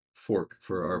fork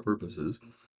for our purposes.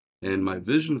 And my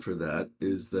vision for that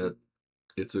is that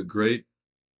it's a great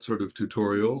sort of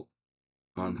tutorial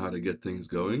on how to get things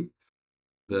going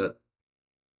that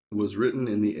was written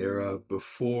in the era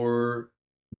before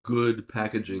good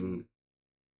packaging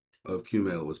of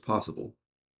Qmail was possible.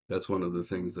 That's one of the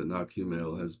things that not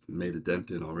Qmail has made a dent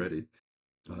in already,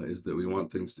 is that we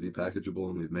want things to be packageable,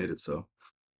 and we've made it so.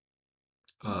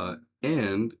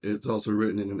 And it's also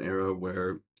written in an era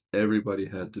where everybody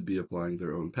had to be applying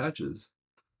their own patches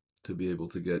to be able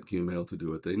to get Qmail to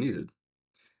do what they needed.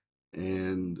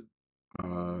 And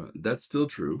that's still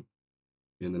true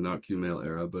in the not Qmail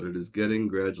era, but it is getting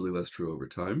gradually less true over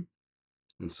time.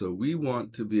 And so we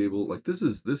want to be able, like, this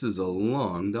is a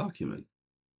long document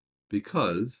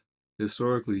because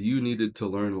historically you needed to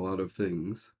learn a lot of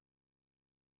things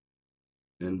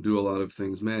and do a lot of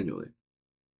things manually.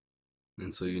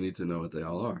 And so you need to know what they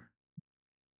all are.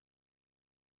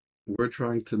 We're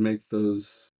trying to make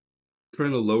those,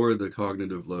 trying to lower the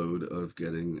cognitive load of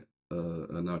getting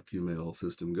a not Qmail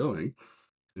system going.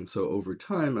 And so over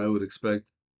time, I would expect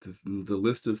the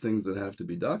list of things that have to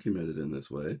be documented in this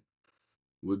way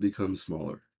would become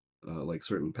smaller. Like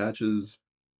certain patches,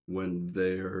 when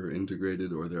they are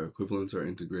integrated or their equivalents are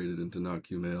integrated into not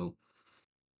Qmail,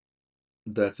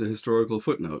 that's a historical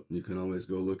footnote. You can always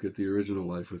go look at the original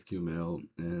Life with Qmail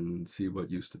and see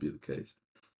what used to be the case.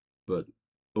 But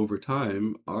over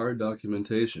time, our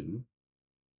documentation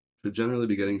should generally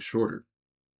be getting shorter.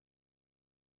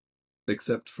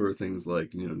 except for things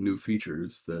like, new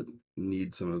features that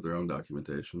need some of their own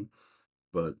documentation.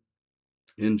 But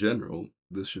in general,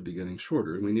 this should be getting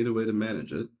shorter, and we need a way to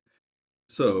manage it.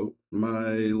 So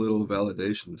my little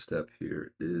validation step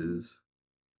here is,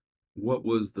 what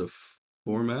was the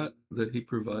format that he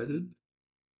provided,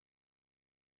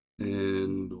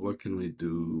 and what can we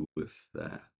do with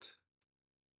that?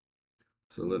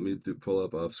 So let me pull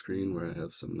up off screen where I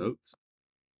have some notes.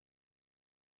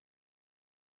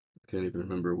 I can't even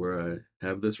remember where I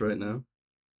have this right now.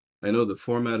 I know the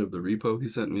format of the repo he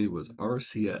sent me was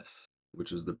RCS,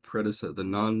 which is the predecessor, the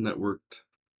non-networked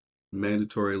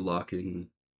mandatory locking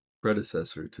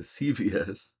predecessor to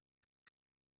CVS.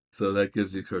 So that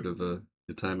gives you sort of a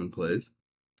time and place.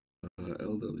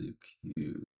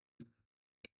 LWQ,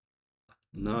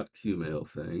 not Qmail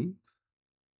thing.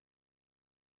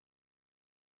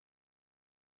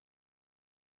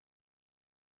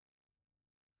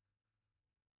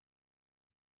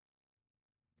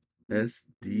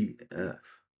 SDF.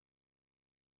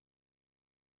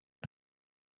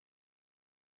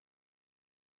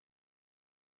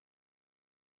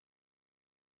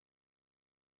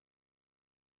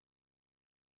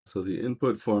 So the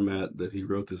input format that he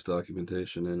wrote this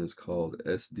documentation in is called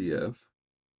SDF.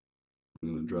 I'm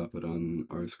going to drop it on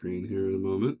our screen here in a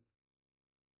moment.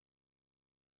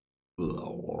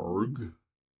 Blorg.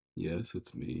 Yes,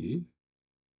 it's me.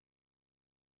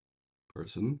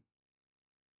 Person.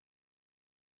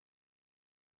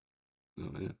 Oh,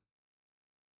 man.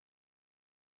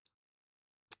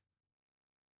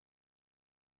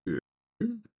 Here.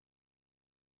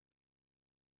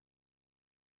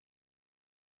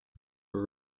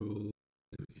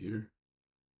 Here.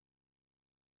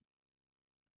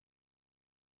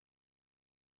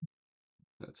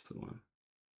 That's the one.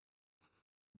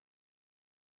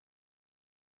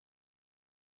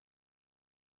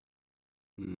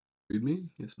 Read me?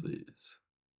 Yes, please.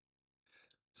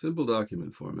 Simple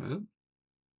document format.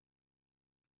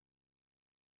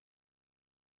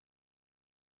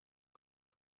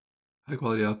 High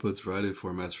quality outputs, variety of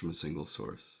formats from a single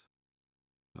source.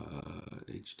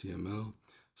 HTML.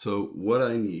 So what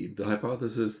I need, the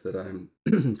hypothesis that I'm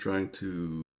trying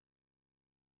to,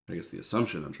 I guess the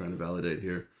assumption I'm trying to validate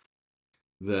here,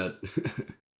 that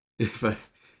if I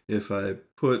if I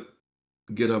put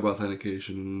GitHub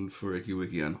authentication for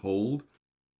ikiwiki on hold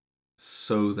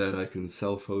so that I can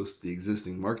self-host the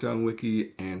existing Markdown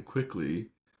wiki and quickly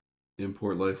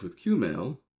import Life with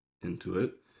Qmail into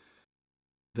it,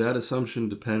 that assumption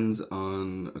depends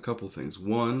on a couple things.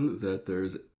 One, that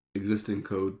there's existing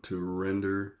code to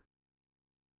render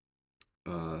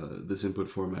this input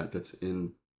format that's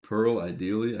in Perl,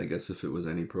 ideally. I guess if it was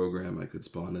any program I could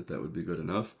spawn it, that would be good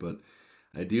enough. But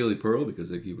ideally Perl,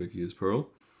 because ikiwiki is Perl.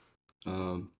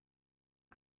 That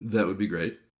would be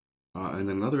great. And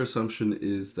another assumption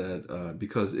is that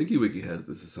because ikiwiki has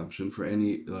this assumption, for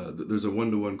any there's a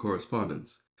one-to-one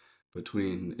correspondence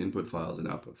between input files and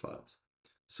output files.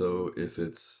 So if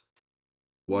it's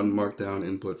one markdown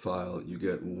input file, you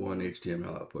get one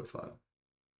HTML output file.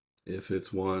 If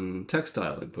it's one text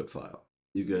style input file,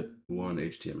 you get one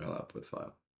HTML output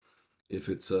file. If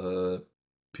it's a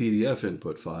PDF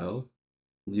input file,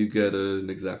 you get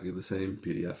exactly the same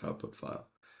PDF output file.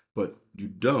 But you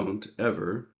don't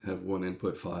ever have one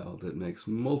input file that makes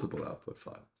multiple output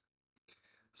files.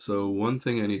 So one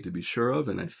thing I need to be sure of,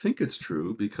 and I think it's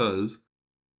true because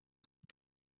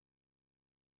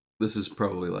this is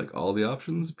probably like all the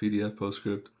options, PDF,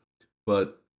 PostScript,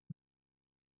 but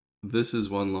this is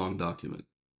one long document.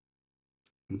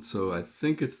 And so I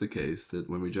think it's the case that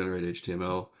when we generate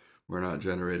HTML, we're not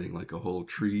generating like a whole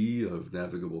tree of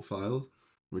navigable files.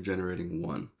 We're generating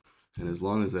one. And as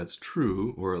long as that's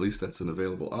true, or at least that's an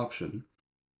available option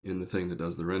in the thing that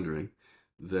does the rendering,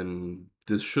 then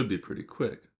this should be pretty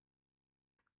quick.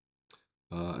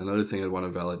 Another thing I'd want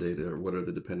to validate are what are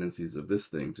the dependencies of this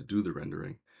thing to do the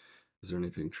rendering. Is there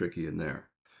anything tricky in there?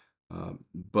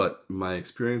 But my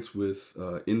experience with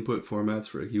input formats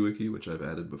for ikiwiki, which I've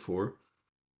added before,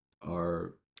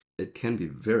 it can be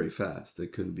very fast.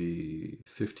 It can be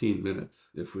 15 minutes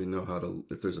if we know how to,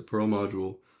 if there's a Perl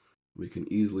module, we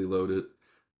can easily load it.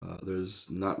 There's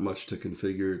not much to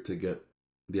configure to get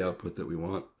the output that we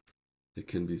want. It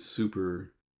can be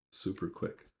super, super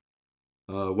quick.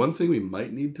 One thing we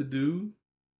might need to do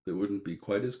that wouldn't be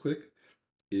quite as quick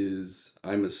is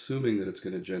I'm assuming that it's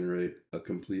going to generate a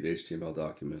complete HTML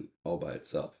document all by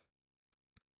itself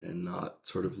and not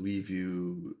sort of leave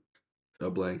you a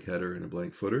blank header and a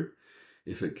blank footer.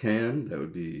 If it can, that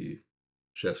would be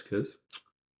chef's kiss.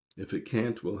 If it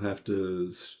can't, we'll have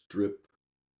to strip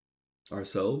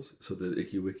ourselves so that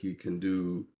ikiwiki can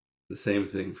do the same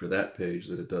thing for that page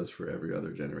that it does for every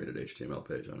other generated HTML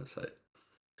page on a site.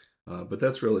 But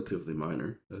that's relatively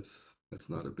minor. That's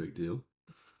not a big deal.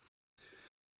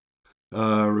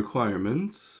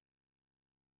 Requirements.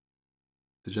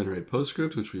 To generate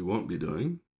PostScript, which we won't be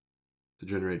doing. To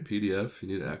generate PDF, you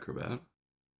need Acrobat.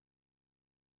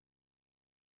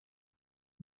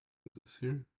 This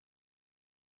here.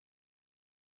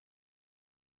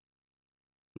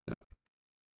 Yeah.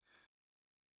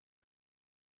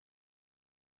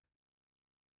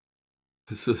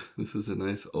 This is a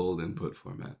nice old input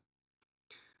format.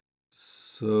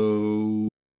 So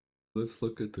let's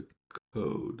look at the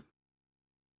code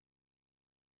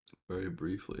very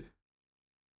briefly.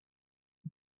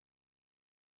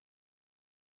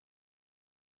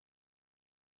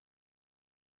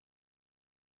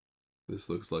 This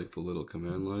looks like the little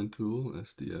command line tool,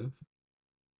 SDF.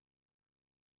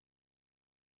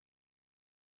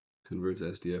 Converts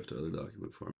SDF to other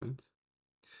document formats.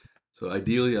 So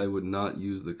ideally, I would not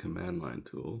use the command line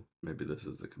tool. Maybe this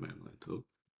is the command line tool.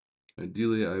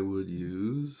 Ideally, I would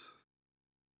use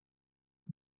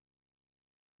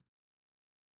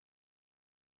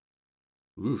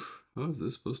oof, how is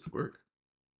this supposed to work?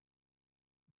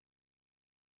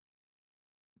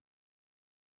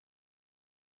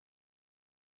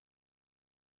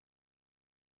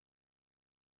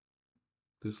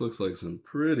 This looks like some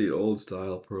pretty old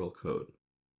style Perl code.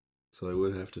 So I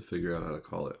would have to figure out how to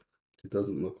call it. It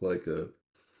doesn't look like a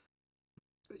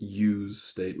use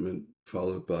statement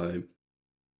followed by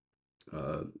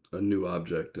a new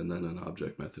object and then an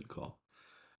object method call.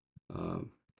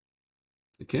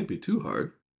 It can't be too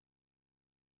hard,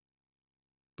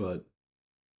 but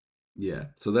yeah.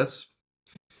 So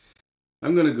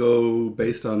I'm going to go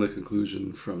based on the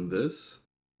conclusion from this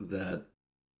that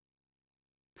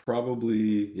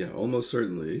probably, yeah, almost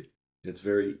certainly it's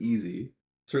very easy.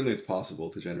 Certainly it's possible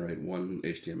to generate one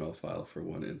HTML file for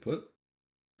one input.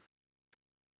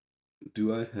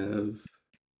 Do I have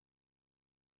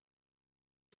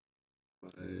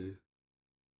my,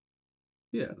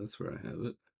 yeah, that's where I have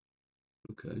it.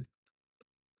 Okay.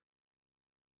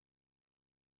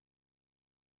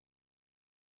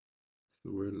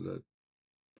 So where did I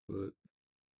put,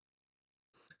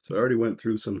 so I already went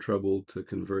through some trouble to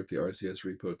convert the RCS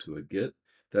repo to a Git.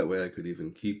 That way I could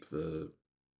even keep the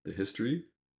history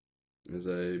as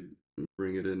I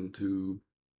bring it into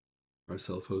our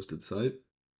self-hosted site.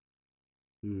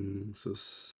 So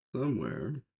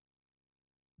somewhere,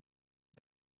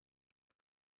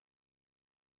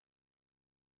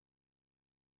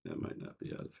 that might not be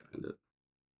how to find it.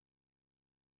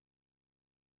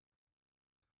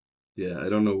 Yeah, I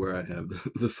don't know where I have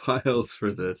the files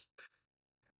for this.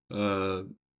 Uh,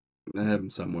 I have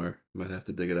them somewhere. Might have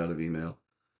to dig it out of email.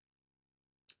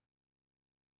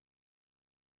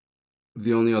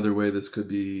 The only other way this could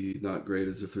be not great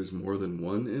is if there's more than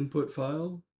one input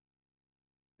file,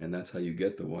 and that's how you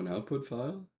get the one output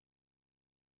file.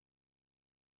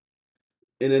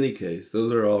 In any case,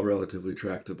 those are all relatively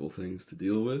tractable things to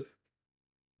deal with.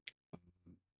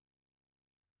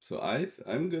 So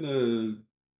I'm gonna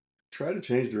try to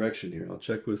change direction here. I'll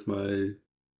check with one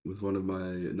of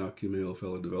my not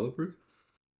fellow developers,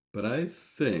 but I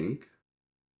think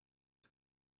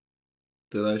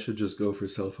that I should just go for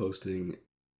self-hosting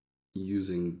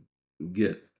using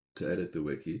Git to edit the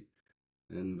wiki,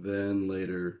 and then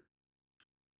later,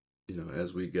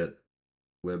 as we get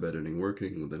web editing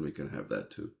working, then we can have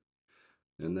that too.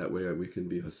 And that way we can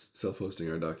be self-hosting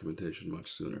our documentation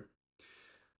much sooner.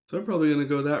 So I'm probably going to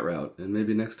go that route, and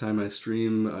maybe next time I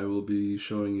stream, I will be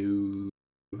showing you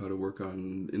how to work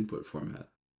on input format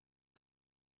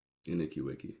in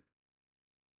ikiwiki.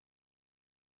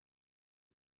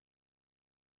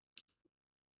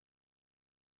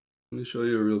 Let me show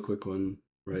you a real quick one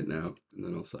right now, and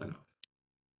then I'll sign off.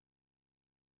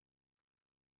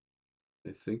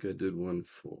 I think I did one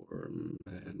for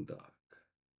Mandoc.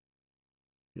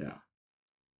 Yeah.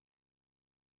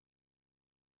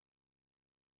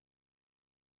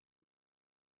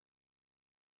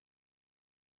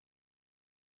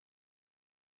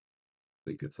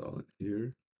 I think it's all in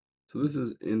here. So this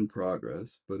is in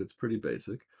progress, but it's pretty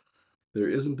basic. There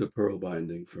isn't a Perl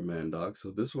binding for Mandoc,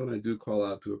 so this one I do call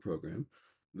out to a program.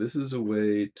 This is a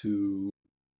way to,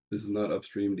 this is not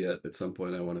upstreamed yet. At some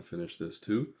point I want to finish this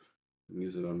too and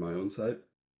use it on my own site.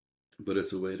 But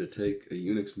it's a way to take a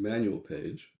Unix manual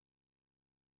page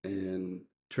and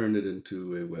turn it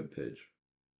into a web page.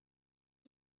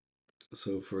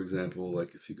 So for example,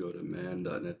 like if you go to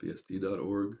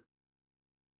man.netbsd.org,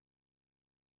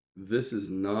 this is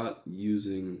not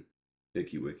using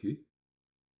ikiwiki,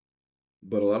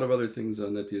 But a lot of other things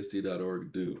on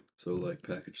netbsd.org do. So like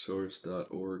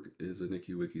packagesource.org is an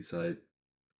ikiwiki site.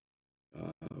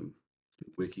 Um,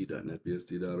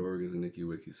 wiki.netbsd.org is an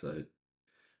ikiwiki site.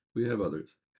 We have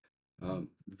others.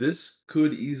 This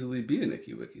could easily be an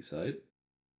ikiwiki site,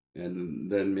 and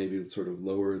then maybe sort of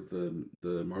lower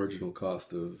the marginal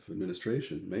cost of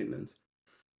administration maintenance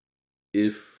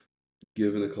if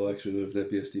given a collection of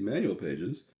NetBSD manual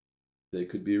pages, they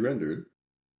could be rendered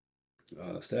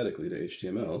statically to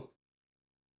HTML,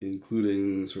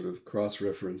 including sort of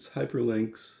cross-reference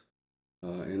hyperlinks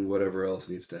and whatever else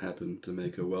needs to happen to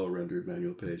make a well-rendered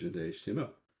manual page into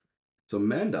HTML. So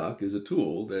Mandoc is a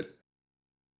tool that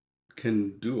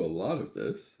can do a lot of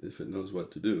this if it knows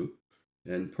what to do,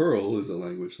 and Perl is a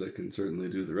language that can certainly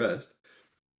do the rest.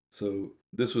 So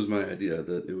this was my idea,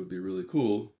 that it would be really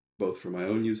cool, both for my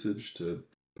own usage to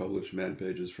publish man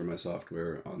pages for my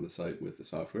software on the site with the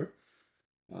software,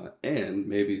 and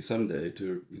maybe someday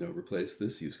to replace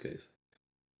this use case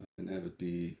and have it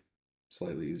be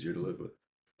slightly easier to live with.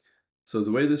 So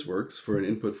the way this works for an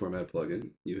input format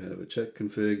plugin, you have a check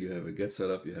config, you have a get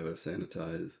setup, you have a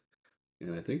sanitize,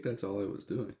 and I think that's all I was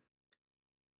doing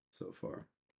so far.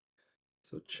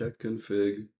 So check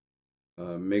config,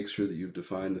 make sure that you've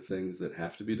defined the things that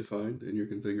have to be defined in your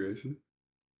configuration.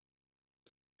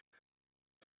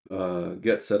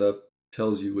 Get setup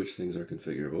tells you which things are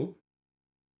configurable.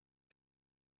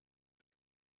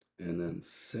 And then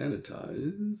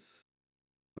sanitize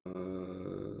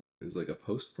is like a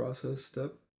post-process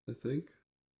step, I think.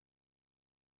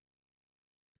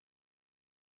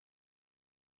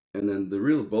 And then the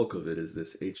real bulk of it is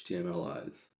this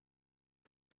HTMLize,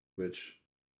 which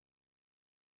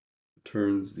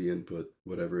turns the input,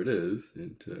 whatever it is,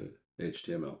 into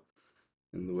HTML.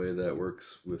 And the way that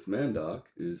works with Mandoc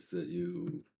is that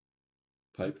you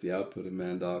pipe the output of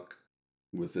Mandoc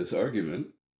with this argument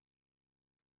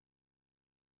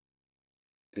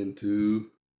into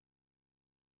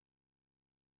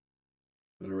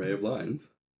an array of lines,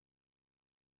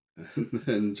 and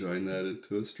then join that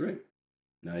into a string.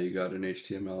 Now you got an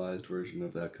HTMLized version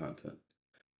of that content.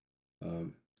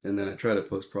 And then I try to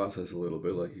post-process a little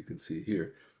bit, like you can see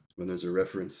here. When there's a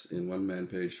reference in one man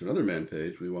page to another man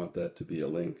page, we want that to be a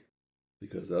link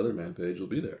because the other man page will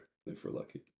be there if we're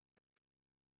lucky.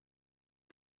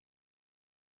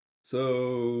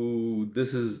 So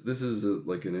this is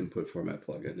like an input format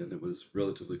plugin, and it was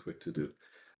relatively quick to do.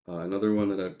 Another one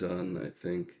that I've done, I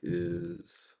think,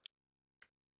 is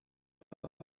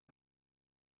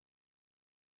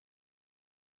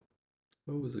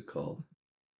what was it called?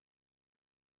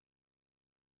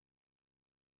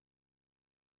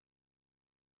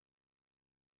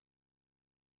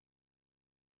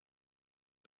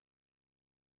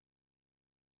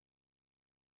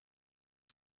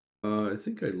 I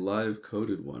think I live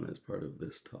coded one as part of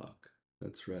this talk.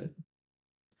 That's right.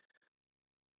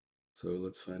 So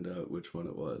let's find out which one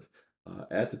it was.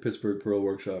 At the Pittsburgh Perl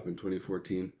Workshop in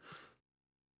 2014,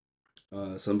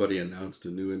 somebody announced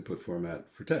a new input format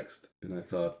for text. And I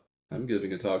thought, I'm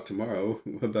giving a talk tomorrow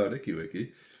about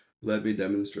ikiwiki. Let me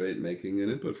demonstrate making an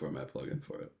input format plugin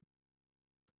for it.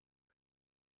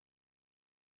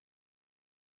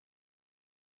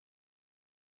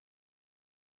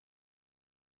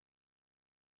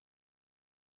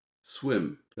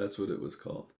 Swim, that's what it was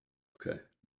called. Okay.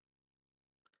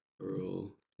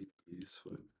 Perl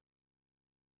swim.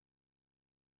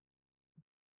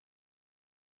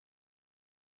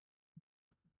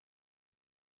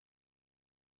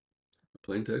 A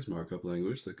plain text markup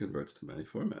language that converts to many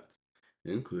formats,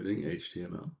 including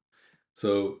HTML.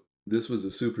 So this was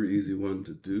a super easy one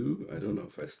to do. I don't know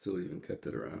if I still even kept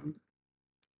it around.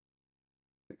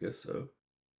 I guess so.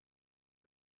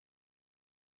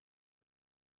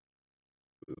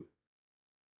 Ooh.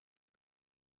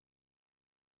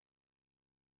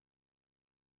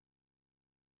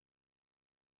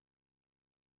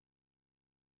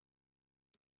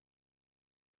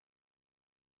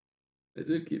 I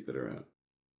did keep it around.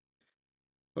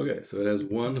 Okay, so it has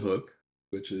one hook,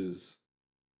 which is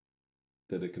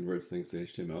that it converts things to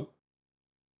HTML.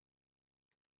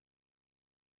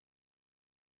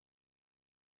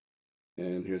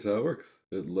 And here's how it works.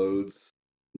 It loads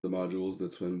the modules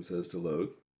that Swim says to load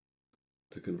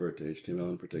to convert to HTML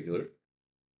in particular.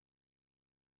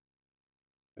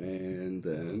 And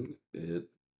then it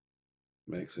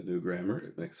makes a new grammar,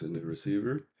 it makes a new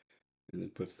receiver, and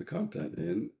it puts the content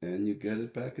in, and you get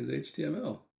it back as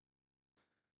HTML.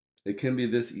 It can be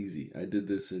this easy. I did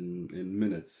this in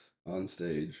minutes on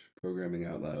stage, programming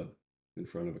out loud in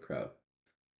front of a crowd.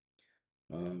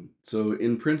 So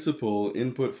in principle,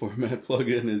 input format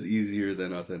plugin is easier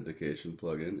than authentication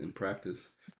plugin. In practice,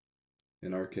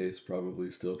 in our case,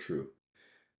 probably still true.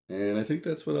 And I think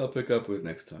that's what I'll pick up with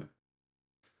next time.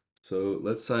 So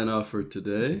let's sign off for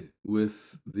today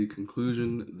with the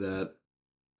conclusion that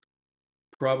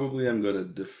probably I'm going to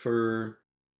defer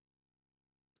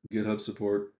GitHub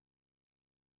support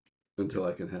until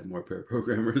I can have more pair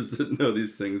programmers that know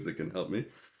these things that can help me.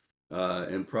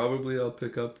 And probably I'll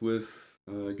pick up with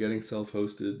getting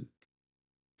self-hosted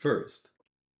first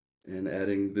and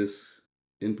adding this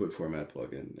input format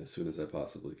plugin as soon as I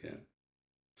possibly can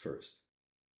first.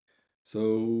 So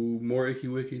more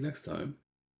ikiwiki next time.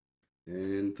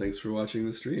 And thanks for watching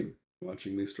the stream,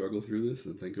 watching me struggle through this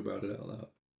and think about it out loud.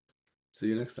 See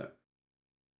you next time.